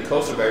if that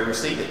mucosal barrier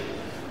receded.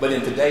 But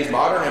in today's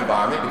modern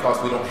environment,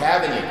 because we don't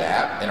have any of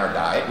that in our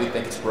diet, we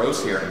think it's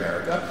gross here in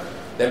America,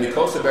 that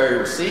mucosal barrier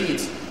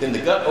recedes, then the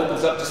gut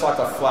opens up just like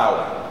a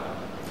flower.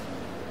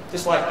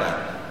 Just like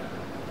that.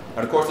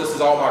 And of course, this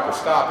is all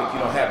microscopic. You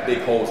don't have big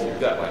holes in your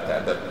gut like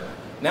that. But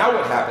now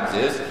what happens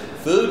is,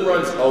 food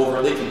runs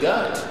over leaky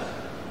gut,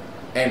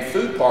 and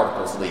food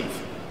particles leave.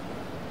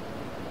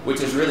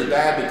 Which is really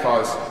bad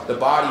because the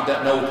body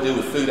doesn't know what to do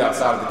with food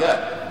outside of the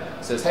gut.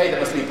 It says, hey, that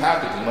must be a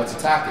pathogen, let's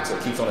attack it. So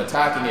it keeps on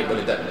attacking it, but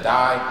it doesn't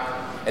die.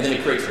 And then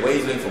it creates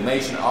waves of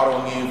inflammation,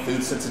 autoimmune,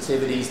 food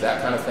sensitivities,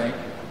 that kind of thing,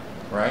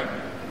 right?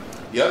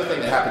 The other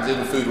thing that happens is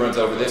when food runs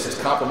over this is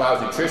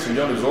compromised nutrition. You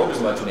don't absorb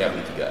as much when you have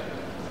leaky gut.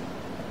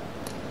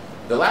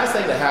 The last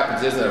thing that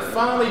happens is they're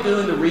finally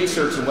doing the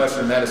research in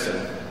Western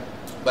medicine,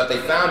 but they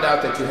found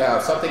out that you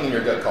have something in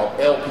your gut called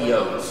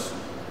LPOs.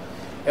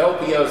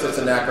 LPOs is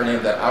an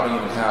acronym that I don't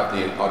even have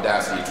the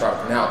audacity to try to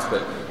pronounce,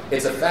 but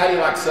it's a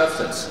fatty-like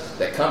substance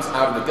that comes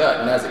out of the gut,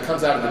 and as it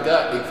comes out of the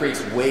gut, it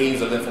creates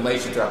waves of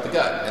inflammation throughout the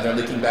gut, and they're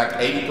linking back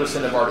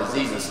 80% of our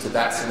diseases to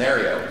that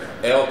scenario.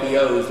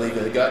 LPOs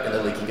leaving the gut and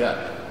the leaky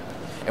gut.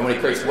 And when it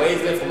creates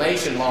waves of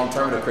inflammation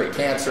long-term, it'll create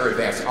cancer,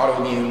 advanced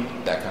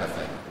autoimmune, that kind of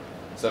thing.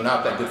 So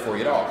not that good for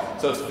you at all.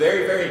 So it's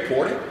very, very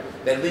important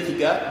that leaky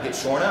gut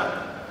gets shorn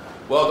up.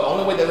 Well, the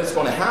only way that it's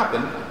going to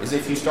happen is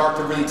if you start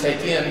to really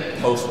take in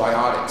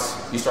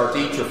postbiotics. You start to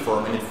eat your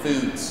fermented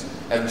foods,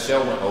 as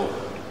Michelle went over,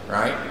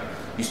 right?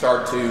 You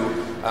start to,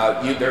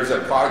 there's a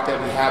product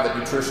that we have at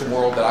Nutrition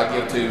World that I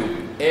give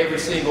to every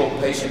single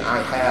patient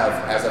I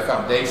have as a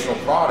foundational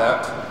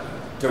product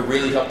to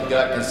really help the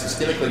gut and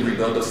systemically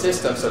rebuild the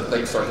system so that they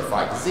can start to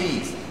fight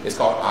disease. It's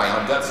called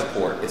Ion Gut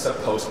Support. It's a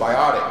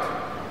postbiotic.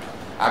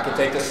 I can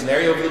take the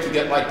scenario of leaky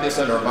gut like this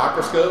under a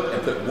microscope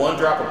and put one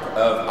drop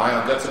of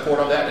Ion Gut Support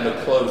on that and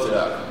it'll close it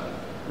up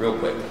real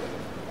quick.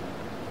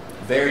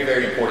 Very,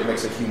 very important. It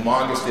makes a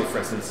humongous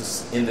difference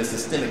in the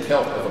systemic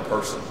health of a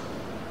person.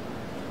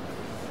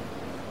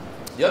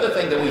 The other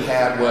thing that we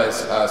had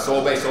was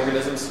soil-based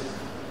organisms.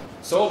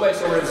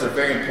 Soil-based organisms are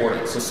very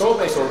important. So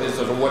soil-based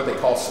organisms are what they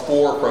call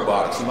spore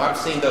probiotics. You might have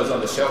seen those on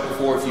the shelf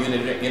before if you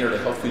entered a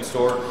health food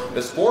store.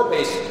 The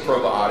spore-based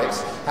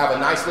probiotics have a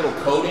nice little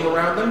coating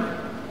around them,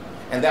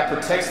 and that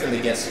protects them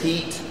against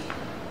heat,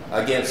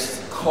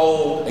 against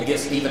cold,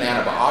 against even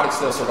antibiotics.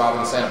 They'll survive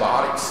against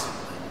antibiotics.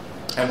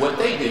 And what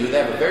they do,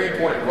 they have a very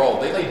important role.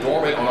 They lay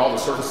dormant on all the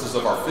surfaces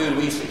of our food.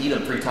 We used to eat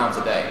them 3 times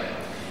a day.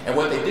 And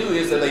what they do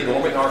is they lay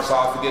dormant in our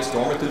esophagus,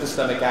 dormant through the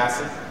stomach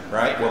acid,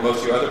 right, where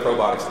most of your other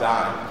probiotics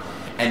die.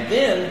 And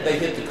then they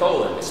hit the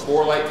colon. The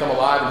sporulate, come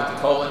alive and hit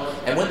the colon.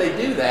 And when they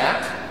do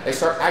that, they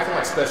start acting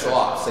like special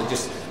ops. They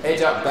just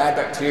edge out bad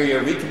bacteria,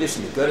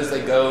 recondition the gut as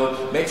they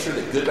go, make sure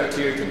that good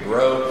bacteria can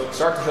grow,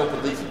 start to help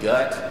with leaky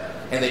gut.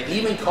 And they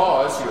even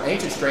cause your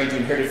ancient strains you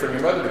inherited from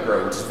your mother to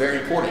grow, which is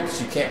very important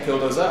because you can't kill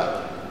those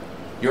up.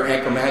 Your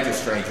Anchromagus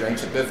strains, your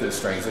ancient bifida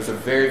strains, those are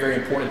very, very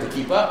important to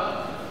keep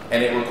up.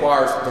 And it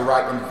requires the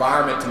right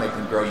environment to make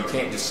them grow. You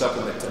can't just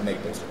supplement to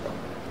make those grow.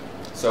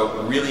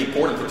 So really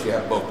important that you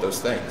have both those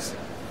things.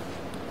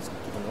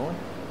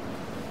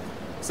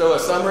 So a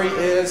summary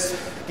is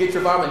get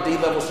your vitamin D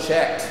levels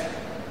checked.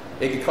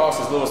 It could cost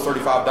as little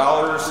as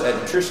 $35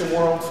 at Nutrition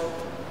World.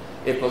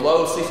 If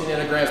below 60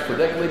 nanograms per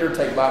deciliter,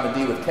 take vitamin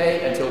D with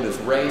K until it is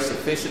raised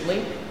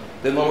sufficiently.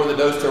 Then lower the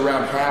dose to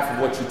around half of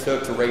what you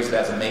took to raise it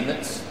as a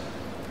maintenance.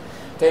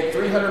 Take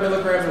 300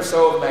 milligrams or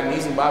so of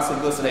magnesium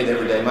bisoglycinate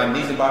every day.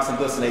 Magnesium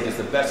bisoglycinate is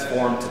the best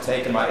form to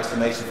take in my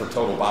estimation for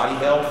total body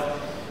health.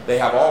 They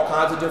have all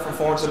kinds of different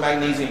forms of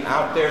magnesium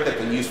out there that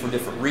can use for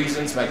different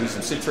reasons.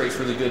 Magnesium citrate is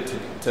really good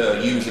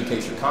to use in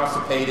case you're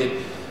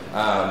constipated.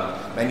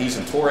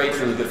 Magnesium taurate is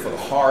really good for the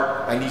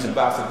heart. Magnesium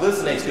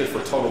bisoglycinate is good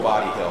for total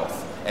body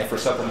health and for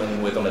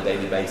supplementing with on a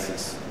daily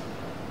basis.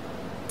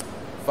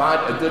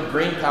 Find a good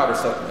green powder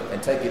supplement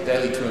and take it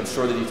daily to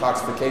ensure the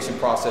detoxification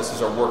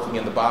processes are working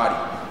in the body.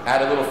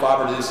 Add a little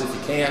fiber to this if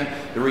you can.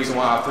 The reason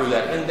why I threw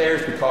that in there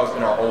is because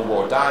in our old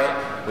world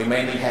diet, we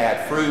mainly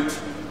had fruit,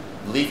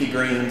 leafy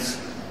greens,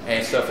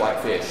 and stuff like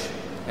fish.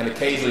 And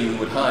occasionally we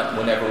would hunt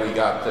whenever we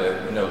got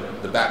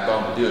the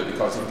backbone to do it,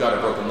 because if you got a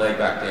broken leg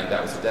back then,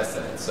 that was a death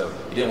sentence. So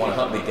you didn't want to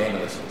hunt big game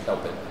unless you could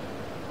help it.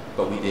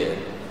 But we did.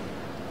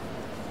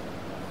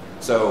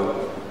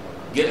 So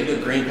get a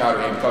good green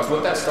powder in, because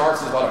what that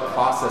starts is a lot of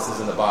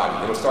processes in the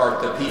body. It'll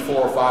start the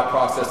P405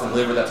 process in the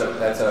liver.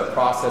 That's a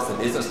process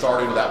that isn't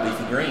started without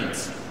leafy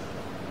greens,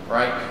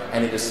 right?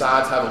 And it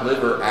decides how the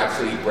liver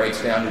actually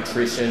breaks down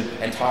nutrition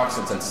and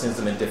toxins and sends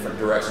them in different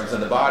directions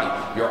in the body.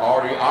 You're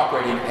already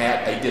operating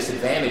at a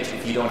disadvantage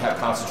if you don't have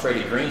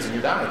concentrated greens in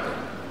your diet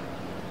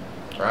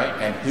then, right?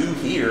 And who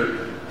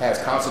here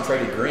has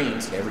concentrated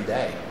greens every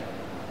day,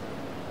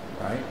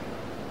 right?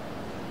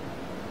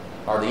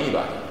 Hardly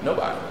anybody.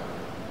 Nobody.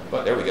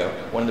 But there we go.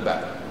 One in the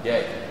back.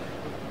 Yay.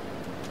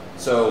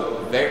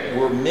 So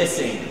we're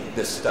missing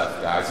this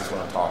stuff, guys, is what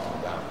I'm talking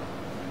about.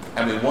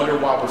 And we wonder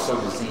why we're so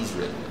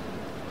disease-ridden.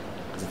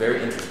 It's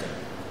very interesting.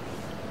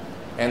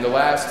 And the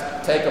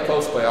last, take a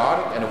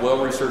postbiotic and a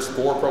well-researched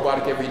spore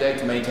probiotic every day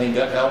to maintain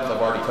gut health.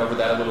 I've already covered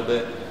that a little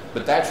bit.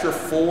 But that's your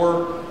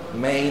 4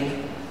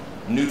 main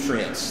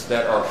nutrients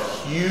that are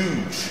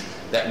huge,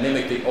 that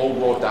mimic the old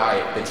world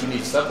diet, that you need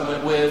to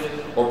supplement with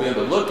or be on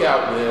the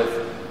lookout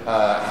with.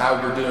 How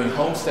you're doing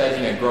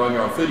homesteading and growing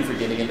your own food, if you're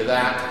getting into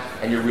that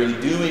and you're really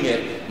doing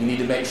it, you need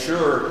to make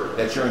sure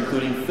that you're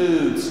including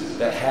foods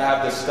that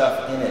have this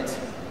stuff in it,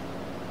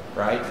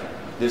 right?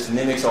 This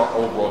mimics our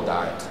old world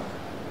diet.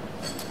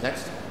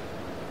 Next.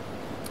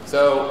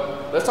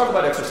 So let's talk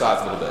about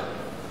exercise a little bit.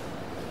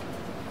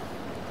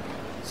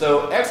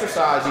 So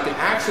exercise, you can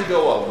actually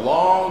go a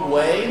long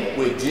way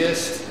with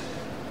just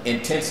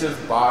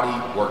intensive body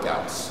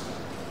workouts.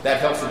 That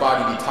helps the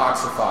body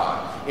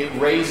detoxify. It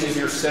raises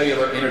your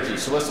cellular energy.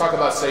 So let's talk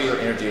about cellular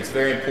energy. It's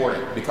very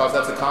important because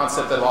that's a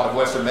concept that a lot of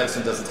Western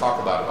medicine doesn't talk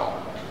about at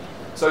all.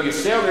 So your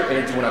cellular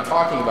energy, when I'm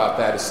talking about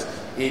that,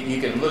 you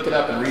can look it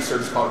up in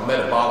research. It's called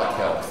metabolic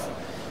health.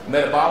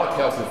 Metabolic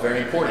health is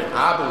very important.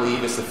 I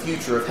believe it's the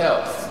future of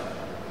health.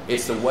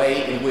 It's the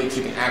way in which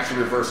you can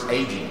actually reverse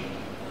aging,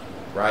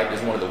 right,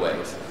 is one of the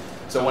ways.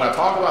 So when I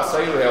talk about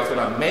cellular health, what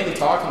I'm mainly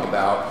talking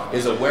about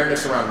is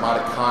awareness around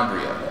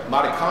mitochondria.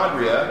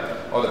 Mitochondria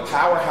are the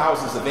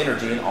powerhouses of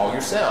energy in all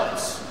your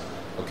cells,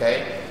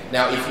 okay?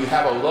 Now, if you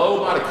have a low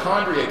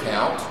mitochondria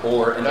count,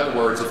 or in other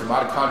words, if your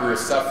mitochondria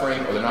is suffering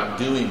or they're not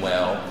doing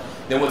well,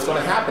 then what's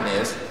going to happen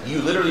is you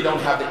literally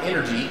don't have the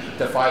energy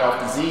to fight off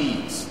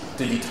disease,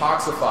 to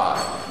detoxify,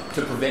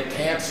 to prevent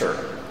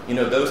cancer,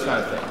 those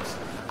kind of things.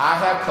 I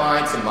have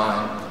clients of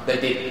mine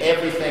that did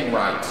everything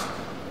right,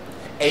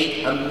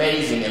 ate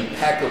amazing,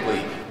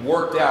 impeccably,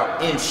 worked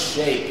out, in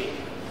shape,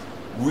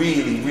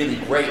 really, really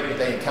great, but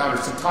they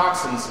encountered some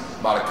toxins,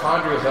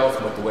 mitochondrial health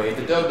went the way of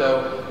the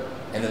dodo,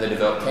 and then they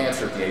developed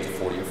cancer at the age of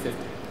 40 or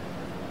 50.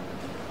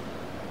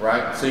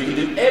 Right? So you can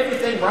do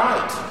everything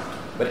right,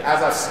 but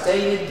as I've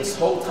stated this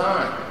whole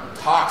time,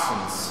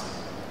 toxins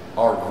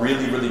are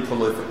really, really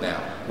prolific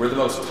now. We're the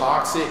most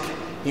toxic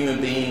human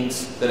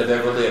beings that have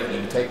ever lived, and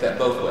you can take that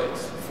both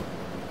ways.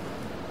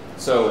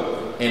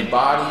 So in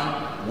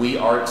body, we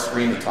are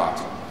extremely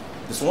toxic.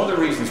 This is one of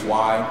the reasons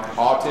why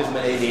autism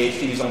and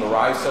ADHD is on the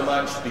rise so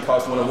much,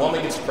 because when a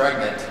woman gets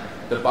pregnant,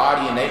 the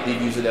body innately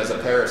views it as a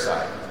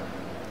parasite.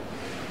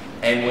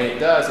 And when it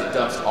does, it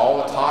dumps all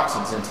the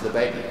toxins into the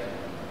baby.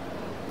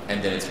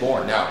 And then it's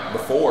born. Now,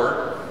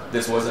 before,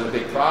 this wasn't a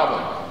big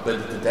problem. But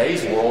in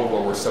today's world,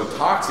 where we're so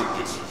toxic,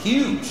 it's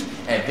huge.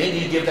 And then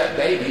you give that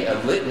baby a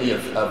litany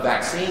of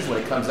vaccines when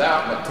it comes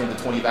out, like 10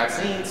 to 20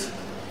 vaccines,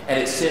 and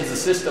it sends the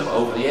system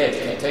over the edge.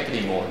 It can't take it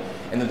anymore.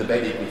 And then the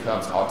baby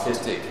becomes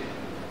autistic,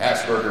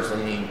 Asperger's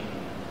leaning,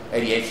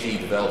 ADHD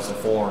develops and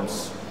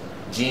forms,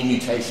 gene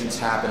mutations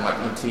happen like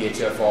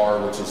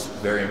MTHFR, which is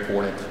very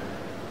important,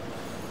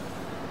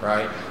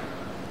 right?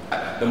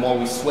 The more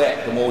we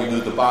sweat, the more we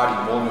move the body,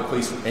 the more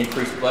we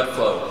increase blood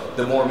flow,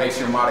 the more it makes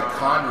your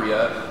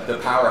mitochondria, the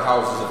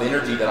powerhouses of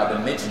energy that I've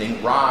been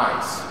mentioning,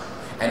 rise.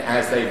 And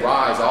as they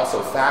rise,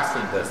 also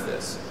fasting does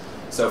this.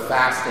 So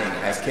fasting,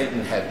 as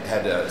Kenton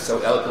had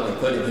so eloquently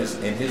put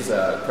in his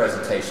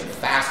presentation,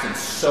 fasting is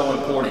so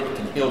important. It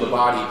can heal the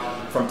body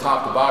from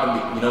top to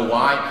bottom. You know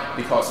why?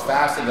 Because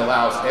fasting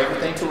allows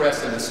everything to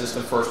rest in the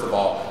system, first of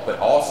all, but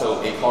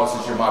also it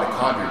causes your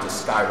mitochondria to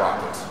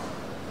skyrocket.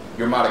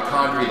 Your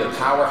mitochondria, the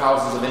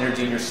powerhouses of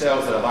energy in your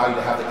cells that allow you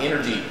to have the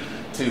energy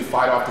to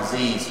fight off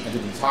disease and to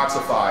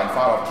detoxify and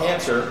fight off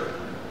cancer,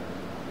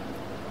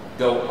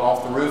 go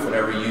off the roof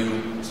whenever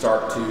you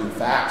start to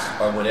fast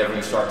or whenever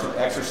you start to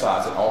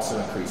exercise. It also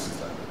increases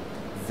them.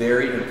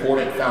 Very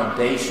important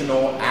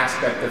foundational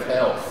aspect of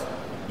health.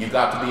 You've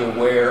got to be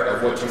aware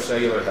of what your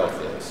cellular health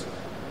is,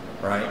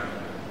 right?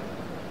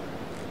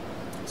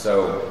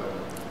 So,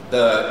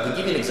 to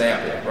give you an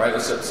example, right?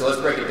 So let's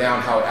break it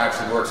down how it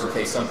actually works in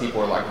case some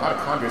people are like,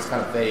 mitochondria is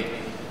kind of vague.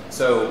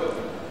 So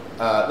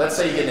let's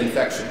say you get an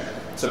infection.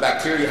 So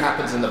bacteria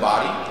happens in the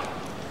body,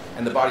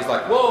 and the body's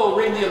like, whoa,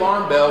 ring the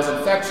alarm bells,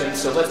 infection,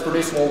 so let's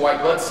produce more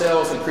white blood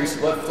cells, increase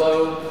blood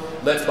flow,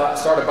 let's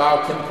start a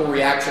biochemical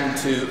reaction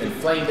to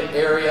inflame the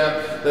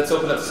area, let's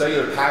open up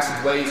cellular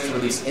passageways to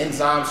release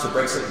enzymes to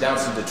break down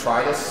some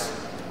detritus,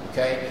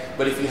 okay?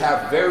 But if you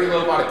have very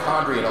low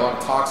mitochondria and a lot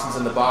of toxins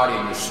in the body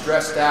and you're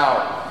stressed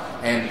out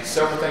and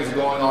several things are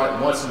going on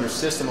at once in your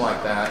system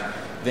like that,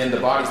 then the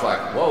body's like,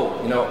 whoa,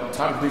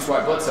 time to produce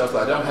white blood cells,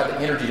 but I don't have the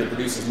energy to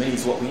produce as many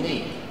as what we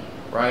need,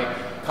 right?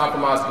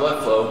 Compromised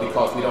blood flow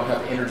because we don't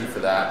have the energy for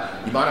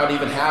that. You might not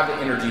even have the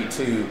energy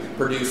to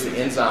produce the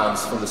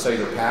enzymes from the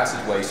cellular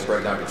passageways to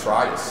break down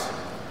detritus.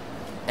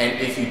 And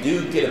if you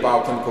do get a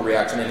biochemical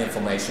reaction and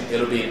inflammation,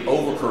 it'll be an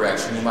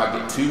overcorrection. You might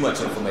get too much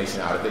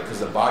inflammation out of it because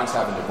the body's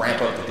having to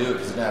ramp up to do it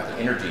because it doesn't have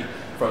the energy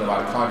from the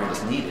mitochondria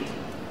that's needed,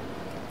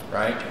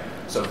 right?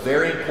 So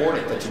very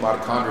important that your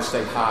mitochondria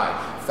stay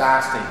high.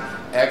 Fasting,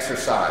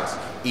 exercise,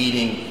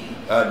 eating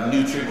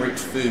nutrient-rich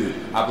food.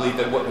 I believe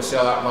that what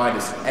Michelle outlined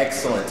is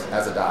excellent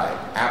as a diet.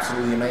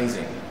 Absolutely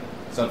amazing.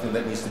 Something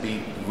that needs to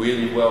be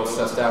really well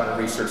sussed out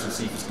and researched and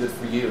see if it's good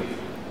for you.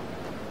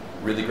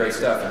 Really great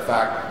stuff. In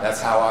fact,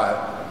 that's how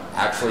I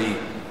actually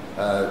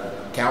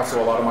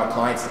counsel a lot of my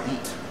clients to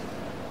eat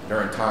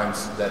during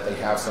times that they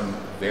have some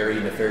very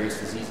nefarious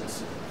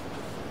diseases.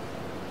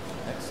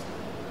 Next.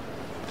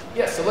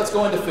 Yes, so let's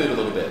go into food a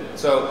little bit.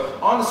 So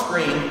on the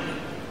screen,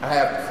 I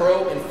have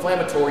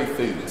pro-inflammatory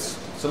foods.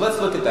 So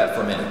let's look at that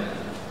for a minute.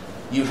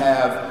 You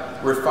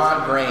have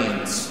refined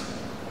grains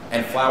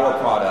and flour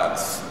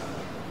products.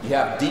 You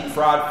have deep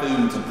fried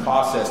foods and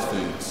processed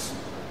foods.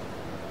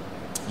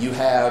 You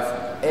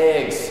have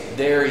eggs,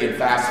 dairy, and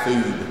fast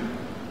food.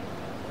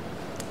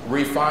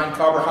 Refined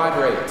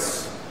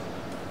carbohydrates,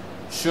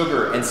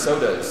 sugar and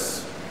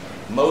sodas.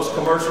 Most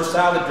commercial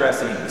salad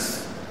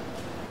dressings.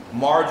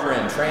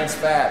 Margarine, trans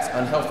fats,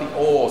 unhealthy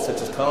oils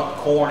such as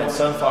corn and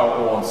sunflower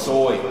oil and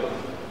soy.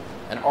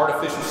 And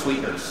artificial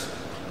sweeteners.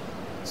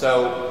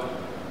 So,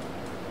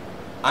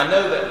 I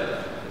know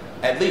that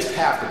at least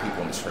half the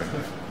people in this room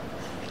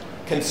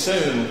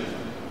consume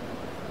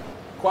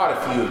quite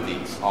a few of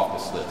these off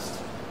this list,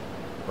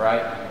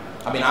 right?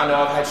 I mean, I know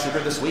I've had sugar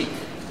this week.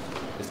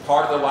 It's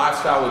part of the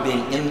lifestyle of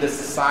being in this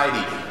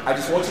society. I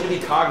just want you to be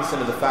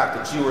cognizant of the fact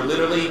that you are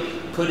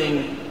literally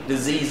putting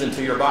disease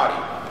into your body,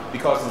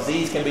 because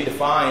disease can be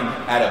defined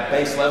at a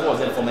base level as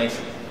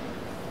inflammation.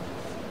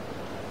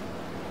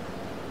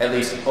 At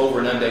least over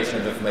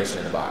inundation of inflammation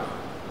in the body.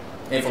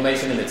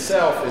 Inflammation in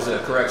itself is a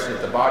correction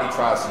that the body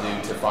tries to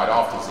do to fight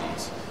off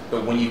disease.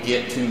 But when you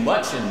get too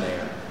much in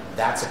there,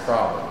 that's a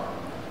problem.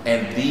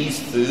 And these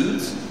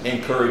foods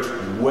encourage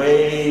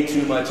way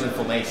too much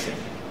inflammation.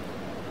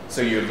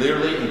 So you're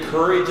literally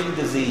encouraging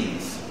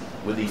disease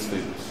with these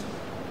foods.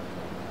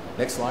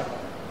 Next slide.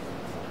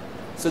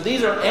 So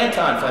these are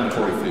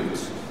anti-inflammatory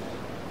foods.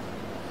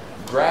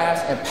 Grass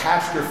and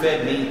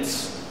pasture-fed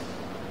meats.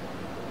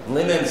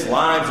 Lemons,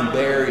 limes, and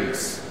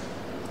berries.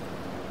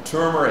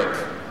 Turmeric.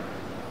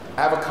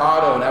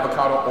 Avocado and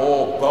avocado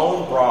oil,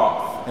 bone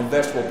broth and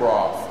vegetable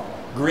broth,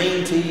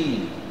 green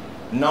tea,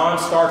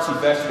 non-starchy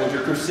vegetables,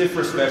 your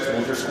cruciferous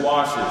vegetables, your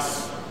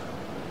squashes,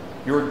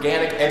 your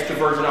organic extra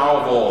virgin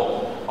olive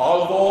oil.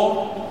 Olive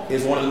oil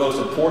is one of the most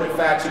important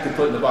fats you can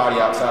put in the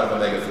body outside of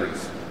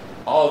omega-3s.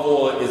 Olive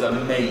oil is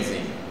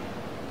amazing,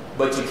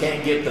 but you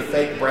can't get the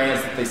fake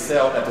brands that they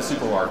sell at the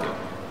supermarket.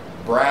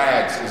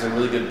 Bragg's is a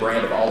really good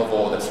brand of olive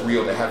oil that's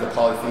real. They have the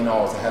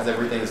polyphenols, it has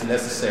everything that's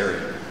necessary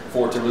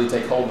for it to really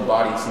take hold in the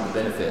body and see the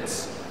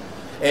benefits.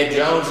 Ed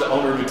Jones, the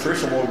owner of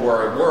Nutrition World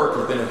where I work,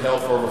 has been in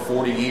health for over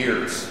 40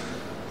 years.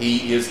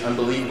 He is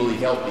unbelievably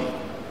healthy.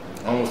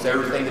 Almost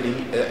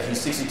everything that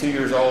he's 62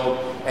 years old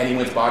and he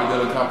wins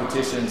bodybuilding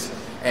competitions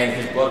and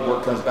his blood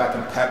work comes back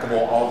impeccable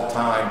all the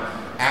time.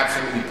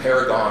 Absolutely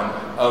paragon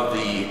of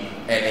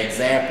an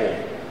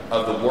example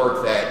of the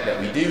work that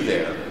we do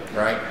there,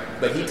 right?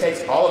 But he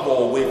takes olive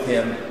oil with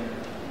him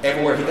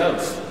everywhere he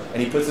goes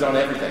and he puts it on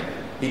everything.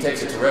 He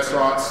takes it to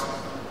restaurants.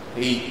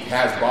 He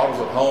has bottles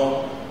at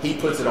home. He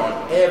puts it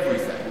on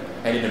everything.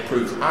 And it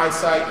improves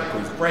eyesight,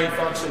 improves brain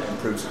function,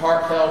 improves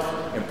heart health,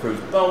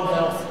 improves bone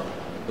health.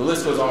 The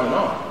list goes on and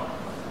on.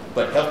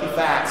 But healthy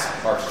fats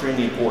are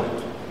extremely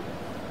important.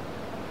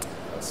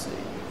 Let's see.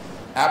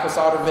 Apple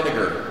cider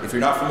vinegar. If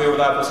you're not familiar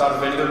with apple cider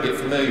vinegar, get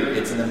familiar.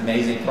 It's an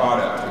amazing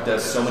product. It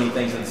does so many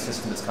things in the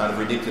system that's kind of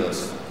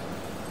ridiculous.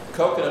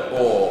 Coconut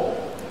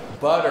oil,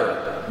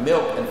 butter,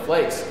 milk, and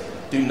flakes.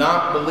 Do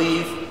not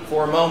believe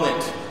for a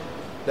moment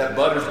that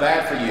butter's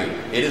bad for you.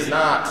 It is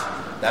not.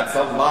 That's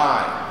a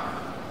lie.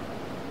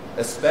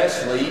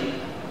 Especially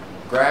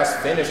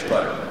grass-finished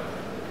butter.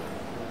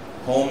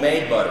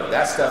 Homemade butter.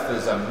 That stuff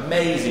is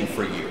amazing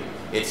for you.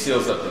 It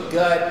seals up the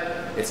gut.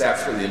 It's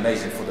absolutely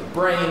amazing for the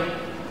brain.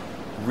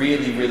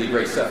 Really, really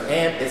great stuff.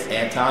 And it's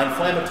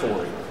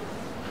anti-inflammatory.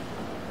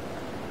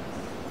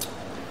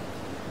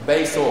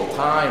 Basil,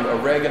 thyme,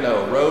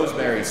 oregano,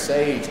 rosemary,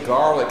 sage,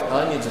 garlic,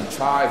 onions, and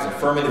chives, and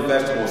fermented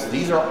vegetables.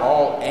 These are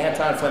all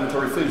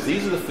anti-inflammatory foods.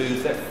 These are the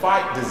foods that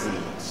fight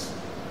disease,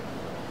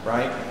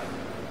 right?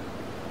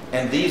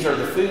 And these are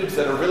the foods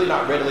that are really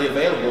not readily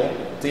available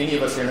to any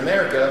of us here in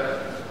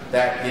America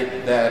that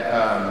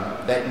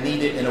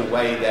need it in a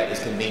way that is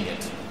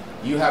convenient.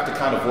 You have to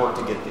kind of work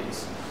to get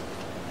these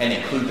and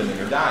include them in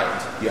your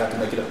diet. You have to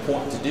make it a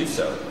point to do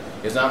so.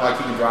 It's not like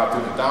you can drive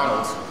through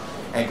McDonald's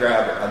and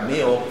grab a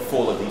meal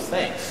full of these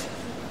things,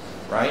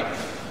 right?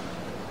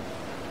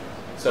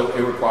 So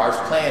it requires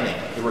planning.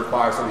 It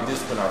requires that we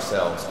discipline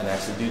ourselves and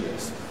actually do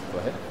this. Go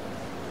ahead.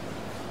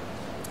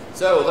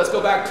 So let's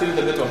go back to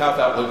the mental health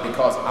outlook,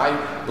 because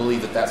I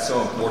believe that that's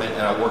so important,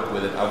 and I worked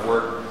with it.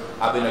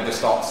 I've been a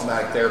Gestalt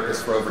somatic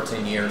therapist for over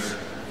 10 years.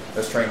 I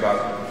was trained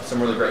by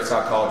some really great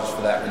psychologists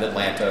for that in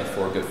Atlanta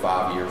for a good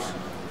 5 years.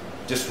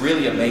 Just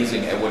really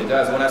amazing at what it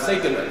does. When I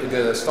say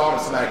Gestalt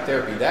and somatic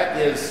therapy, that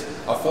is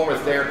a form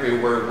of therapy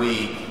where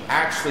we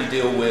actually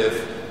deal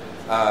with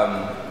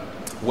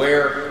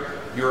where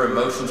your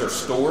emotions are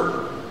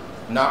stored,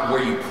 not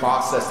where you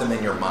process them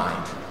in your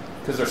mind,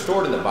 because they're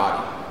stored in the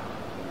body.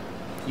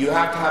 You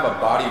have to have a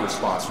body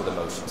response with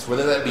emotions,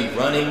 whether that be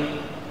running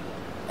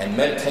and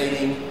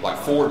meditating, like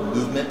forward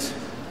movement,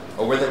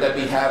 or whether that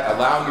be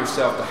allowing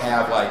yourself to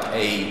have like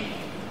a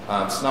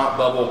snot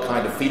bubble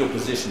kind of fetal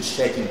position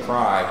shaking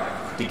cry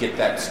to get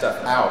that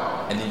stuff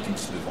out, and then you can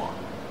just move on,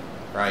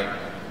 right?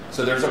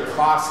 So there's a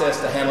process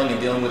to handling and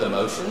dealing with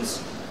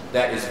emotions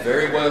that is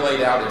very well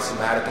laid out in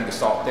somatic and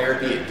Gestalt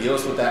therapy. It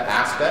deals with that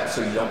aspect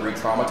so you don't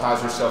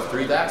re-traumatize yourself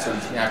through that, so you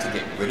can actually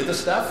get rid of the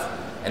stuff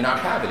and not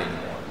have it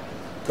anymore.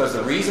 Because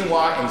the reason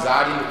why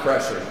anxiety and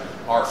depression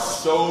are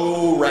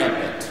so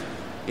rampant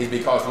is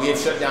because we have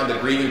shut down the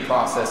grieving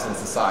process in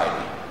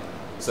society.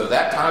 So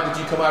that time that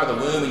you come out of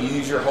the womb and you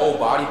use your whole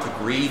body to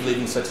grieve,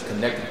 living in such a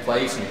connected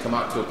place, and you come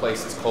out to a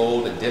place that's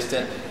cold and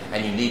distant,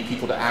 and you need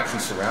people to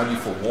actually surround you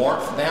for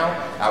warmth now,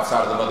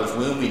 outside of the mother's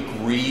womb, we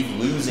grieve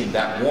losing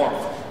that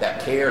warmth,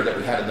 that care that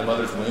we had in the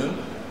mother's womb.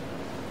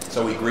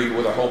 So we grieve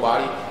with our whole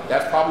body.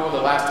 That's probably one of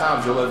the last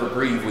times you'll ever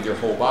grieve with your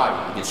whole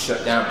body. It gets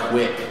shut down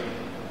quick.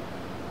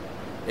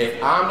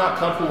 If I'm not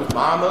comfortable with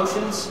my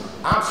emotions,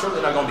 I'm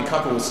certainly not going to be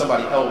comfortable with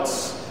somebody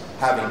else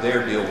having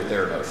their deal with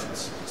their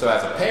emotions. So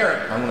as a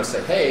parent, I'm going to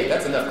say, hey,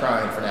 that's enough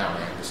crying for now,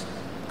 man. Just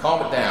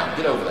calm it down,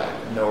 get over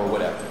that, or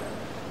whatever.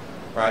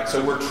 Right?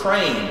 So we're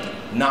trained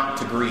not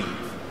to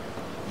grieve.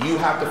 You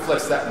have to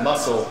flex that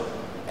muscle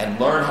and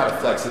learn how to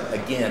flex it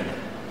again.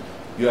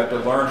 You have to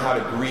learn how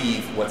to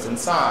grieve what's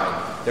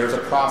inside. There's a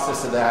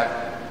process of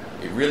that.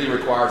 It really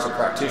requires a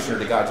practitioner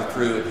to guide you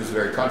through it who's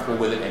very comfortable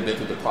with it and been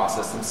through the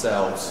process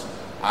themselves.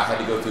 I had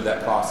to go through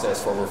that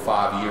process for over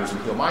 5 years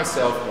and heal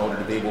myself in order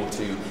to be able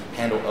to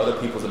handle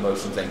other people's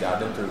emotions and guide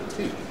them through it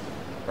too,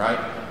 right?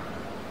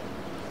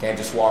 Can't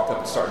just walk up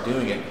and start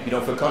doing it. You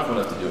don't feel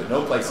comfortable enough to do it.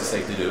 No place is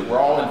safe to do it. We're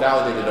all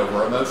invalidated over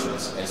our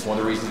emotions, and it's one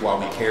of the reasons why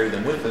we carry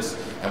them with us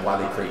and why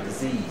they create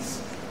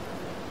disease,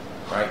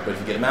 right? But if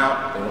you get them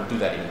out, they won't do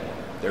that anymore.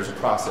 There's a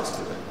process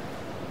to it.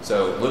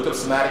 So look up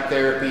somatic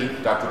therapy.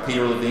 Dr.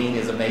 Peter Levine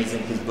is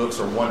amazing. His books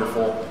are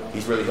wonderful.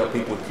 He's really helped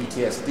people with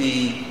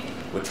PTSD,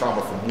 with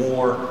trauma from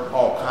war,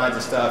 all kinds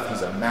of stuff.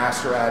 He's a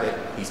master at it.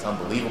 He's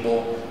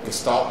unbelievable.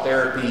 Gestalt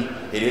therapy,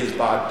 it is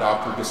by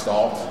Dr.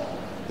 Gestalt.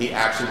 He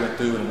actually went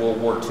through in World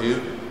War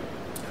II,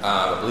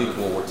 I believe it was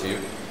World War II,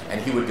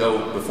 and he would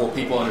go, before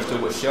people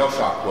understood what shell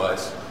shock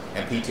was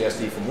and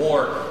PTSD from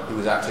war, he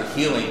was actually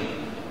healing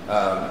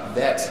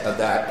vets of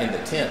that in the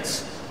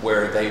tents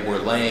where they were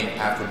laying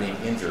after being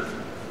injured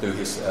through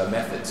his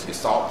methods.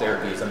 Gestalt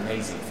therapy is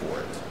amazing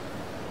for it.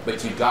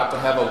 But you've got to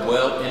have a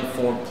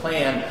well-informed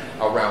plan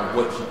around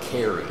what you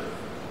carry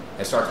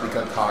and start to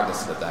become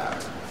cognizant of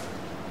that,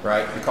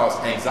 right? Because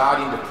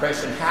anxiety and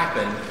depression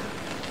happen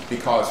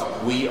because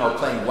we are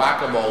playing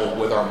whack-a-mole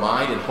with our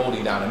mind and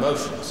holding down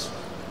emotions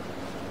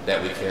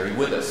that we carry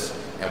with us.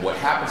 And what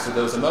happens to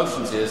those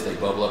emotions is they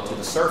bubble up to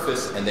the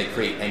surface and they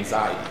create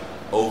anxiety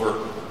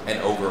over and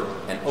over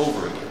and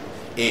over again.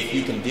 If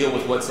you can deal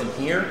with what's in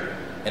here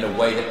in a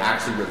way that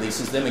actually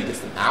releases them and gets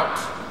them out,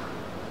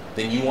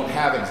 then you won't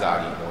have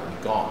anxiety anymore. It'll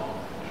be gone.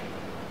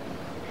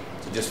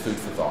 So just food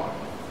for thought.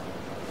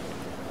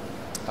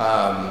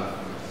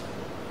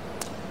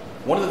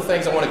 One of the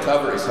things I want to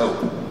cover is hope.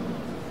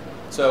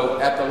 So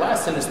at the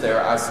last sentence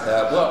there, I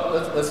said,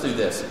 let's do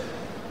this.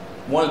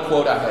 One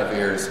quote I have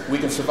here is, we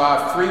can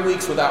survive 3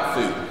 weeks without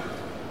food.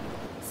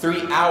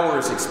 3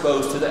 hours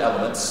exposed to the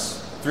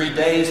elements, 3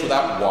 days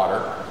without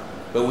water,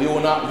 but we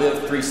will not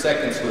live 3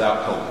 seconds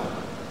without hope.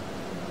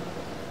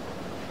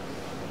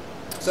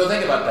 So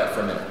think about that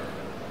for a minute.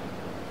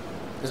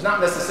 It's not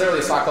necessarily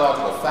a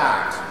psychological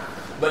fact,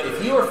 but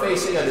if you are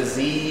facing a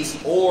disease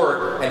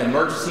or an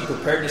emergency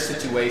preparedness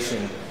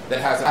situation that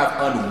has to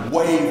have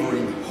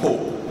unwavering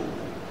hope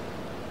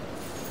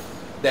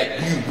that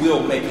you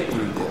will make it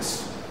through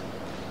this,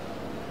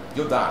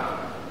 you'll die.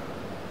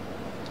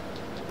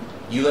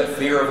 You let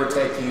fear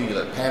overtake you, you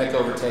let panic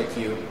overtake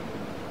you,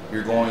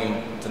 you're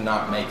going to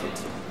not make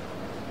it.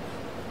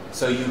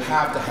 So you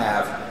have to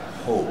have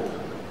hope.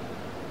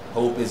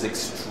 Hope is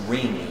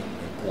extremely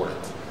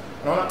important.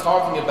 And I'm not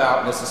talking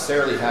about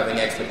necessarily having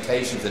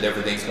expectations that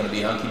everything's going to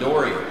be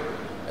hunky-dory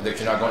and that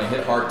you're not going to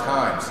hit hard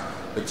times,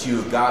 but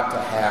you've got to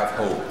have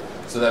hope.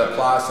 So that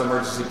applies to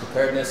emergency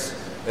preparedness,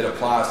 it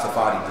applies to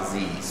fighting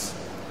disease.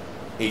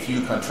 If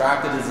you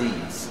contract a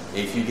disease,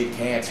 if you get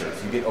cancer,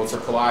 if you get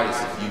ulcerative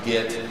colitis, if you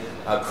get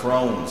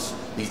Crohn's,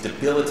 these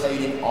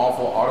debilitating,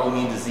 awful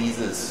autoimmune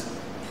diseases,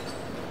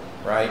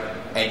 right,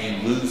 and you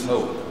lose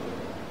hope,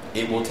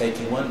 it will take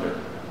you under.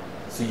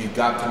 So you've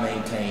got to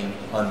maintain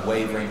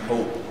unwavering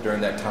hope during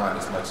that time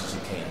as much as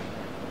you can.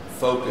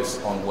 Focus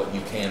on what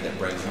you can that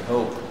brings you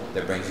hope,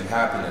 that brings you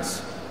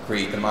happiness.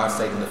 Create the mind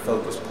state and the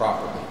focus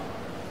properly.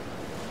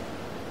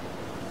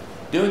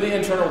 Doing the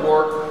internal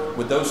work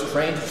with those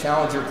trained to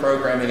challenge your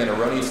programming and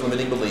erroneous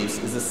limiting beliefs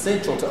is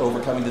essential to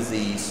overcoming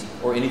disease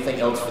or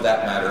anything else for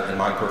that matter, in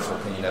my personal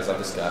opinion, as I've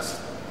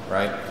discussed.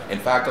 Right? In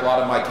fact, a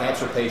lot of my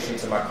cancer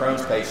patients and my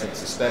Crohn's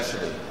patients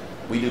especially,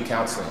 we do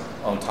counseling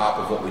on top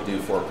of what we do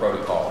for a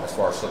protocol as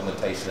far as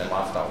supplementation and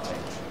lifestyle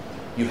change.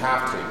 You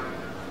have to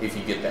if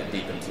you get that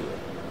deep into it.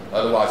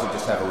 Otherwise, you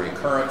just have a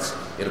reoccurrence.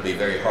 It'll be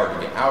very hard to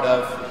get out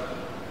of,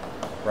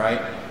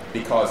 right?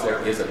 Because there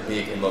is a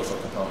big emotional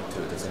component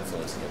to it that's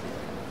influencing everything.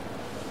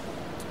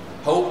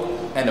 Hope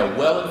and a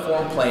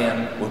well-informed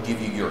plan will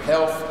give you your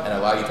health and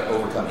allow you to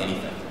overcome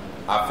anything.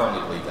 I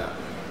firmly believe that.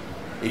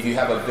 If you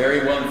have a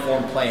very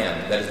well-informed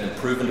plan that has been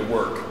proven to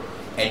work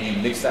and you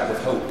mix that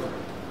with hope,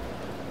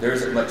 there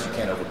isn't much you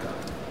can't overcome.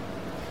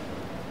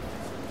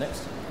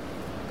 Next.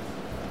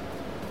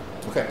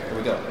 Okay, here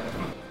we go.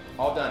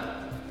 All done.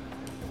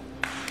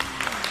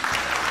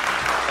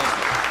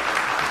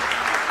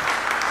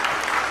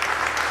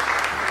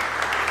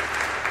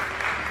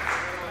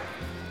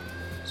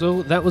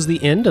 So that was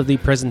the end of the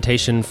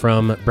presentation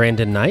from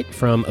Brandon Knight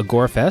from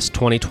Agora Fest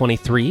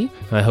 2023.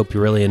 I hope you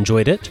really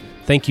enjoyed it.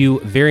 Thank you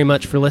very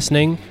much for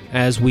listening.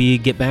 As we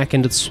get back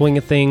into the swing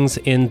of things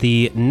in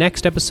the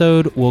next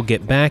episode, we'll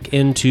get back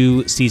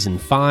into Season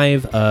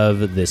 5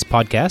 of this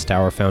podcast,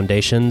 Our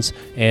Foundations,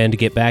 and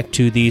get back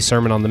to the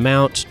Sermon on the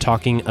Mount,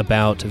 talking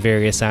about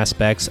various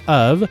aspects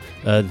of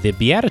the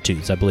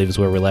Beatitudes, I believe is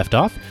where we left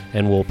off,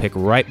 and we'll pick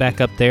right back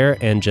up there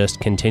and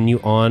just continue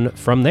on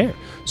from there.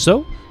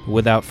 So,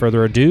 without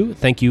further ado,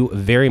 thank you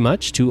very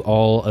much to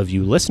all of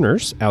you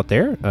listeners out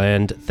there,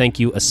 and thank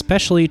you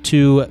especially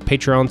to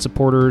Patreon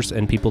supporters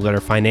and people that are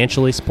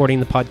financially supporting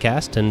the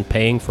podcast and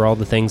paying for all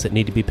the things that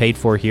need to be paid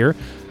for here.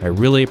 I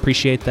really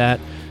appreciate that,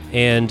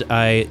 and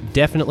I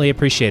definitely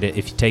appreciate it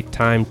if you take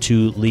time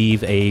to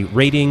leave a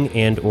rating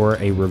and or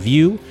a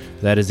review.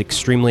 That is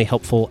extremely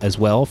helpful as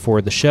well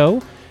for the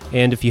show.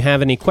 And if you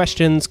have any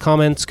questions,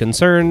 comments,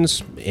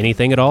 concerns,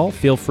 anything at all,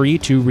 feel free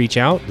to reach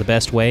out. The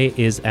best way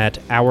is at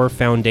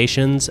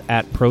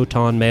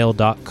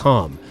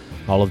ourfoundations@protonmail.com.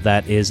 All of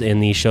that is in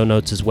the show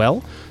notes as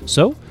well.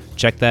 So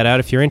check that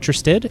out if you're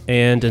interested.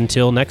 And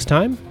until next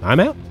time, I'm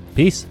out.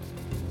 Peace.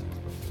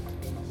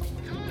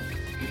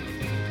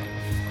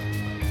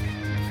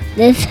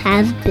 This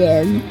has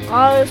been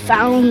Our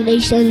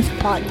Foundations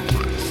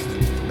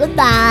Podcast.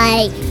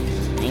 Goodbye.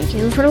 Thank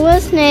you for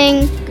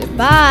listening.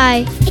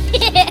 Goodbye.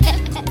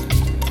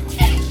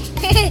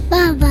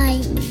 Bye-bye.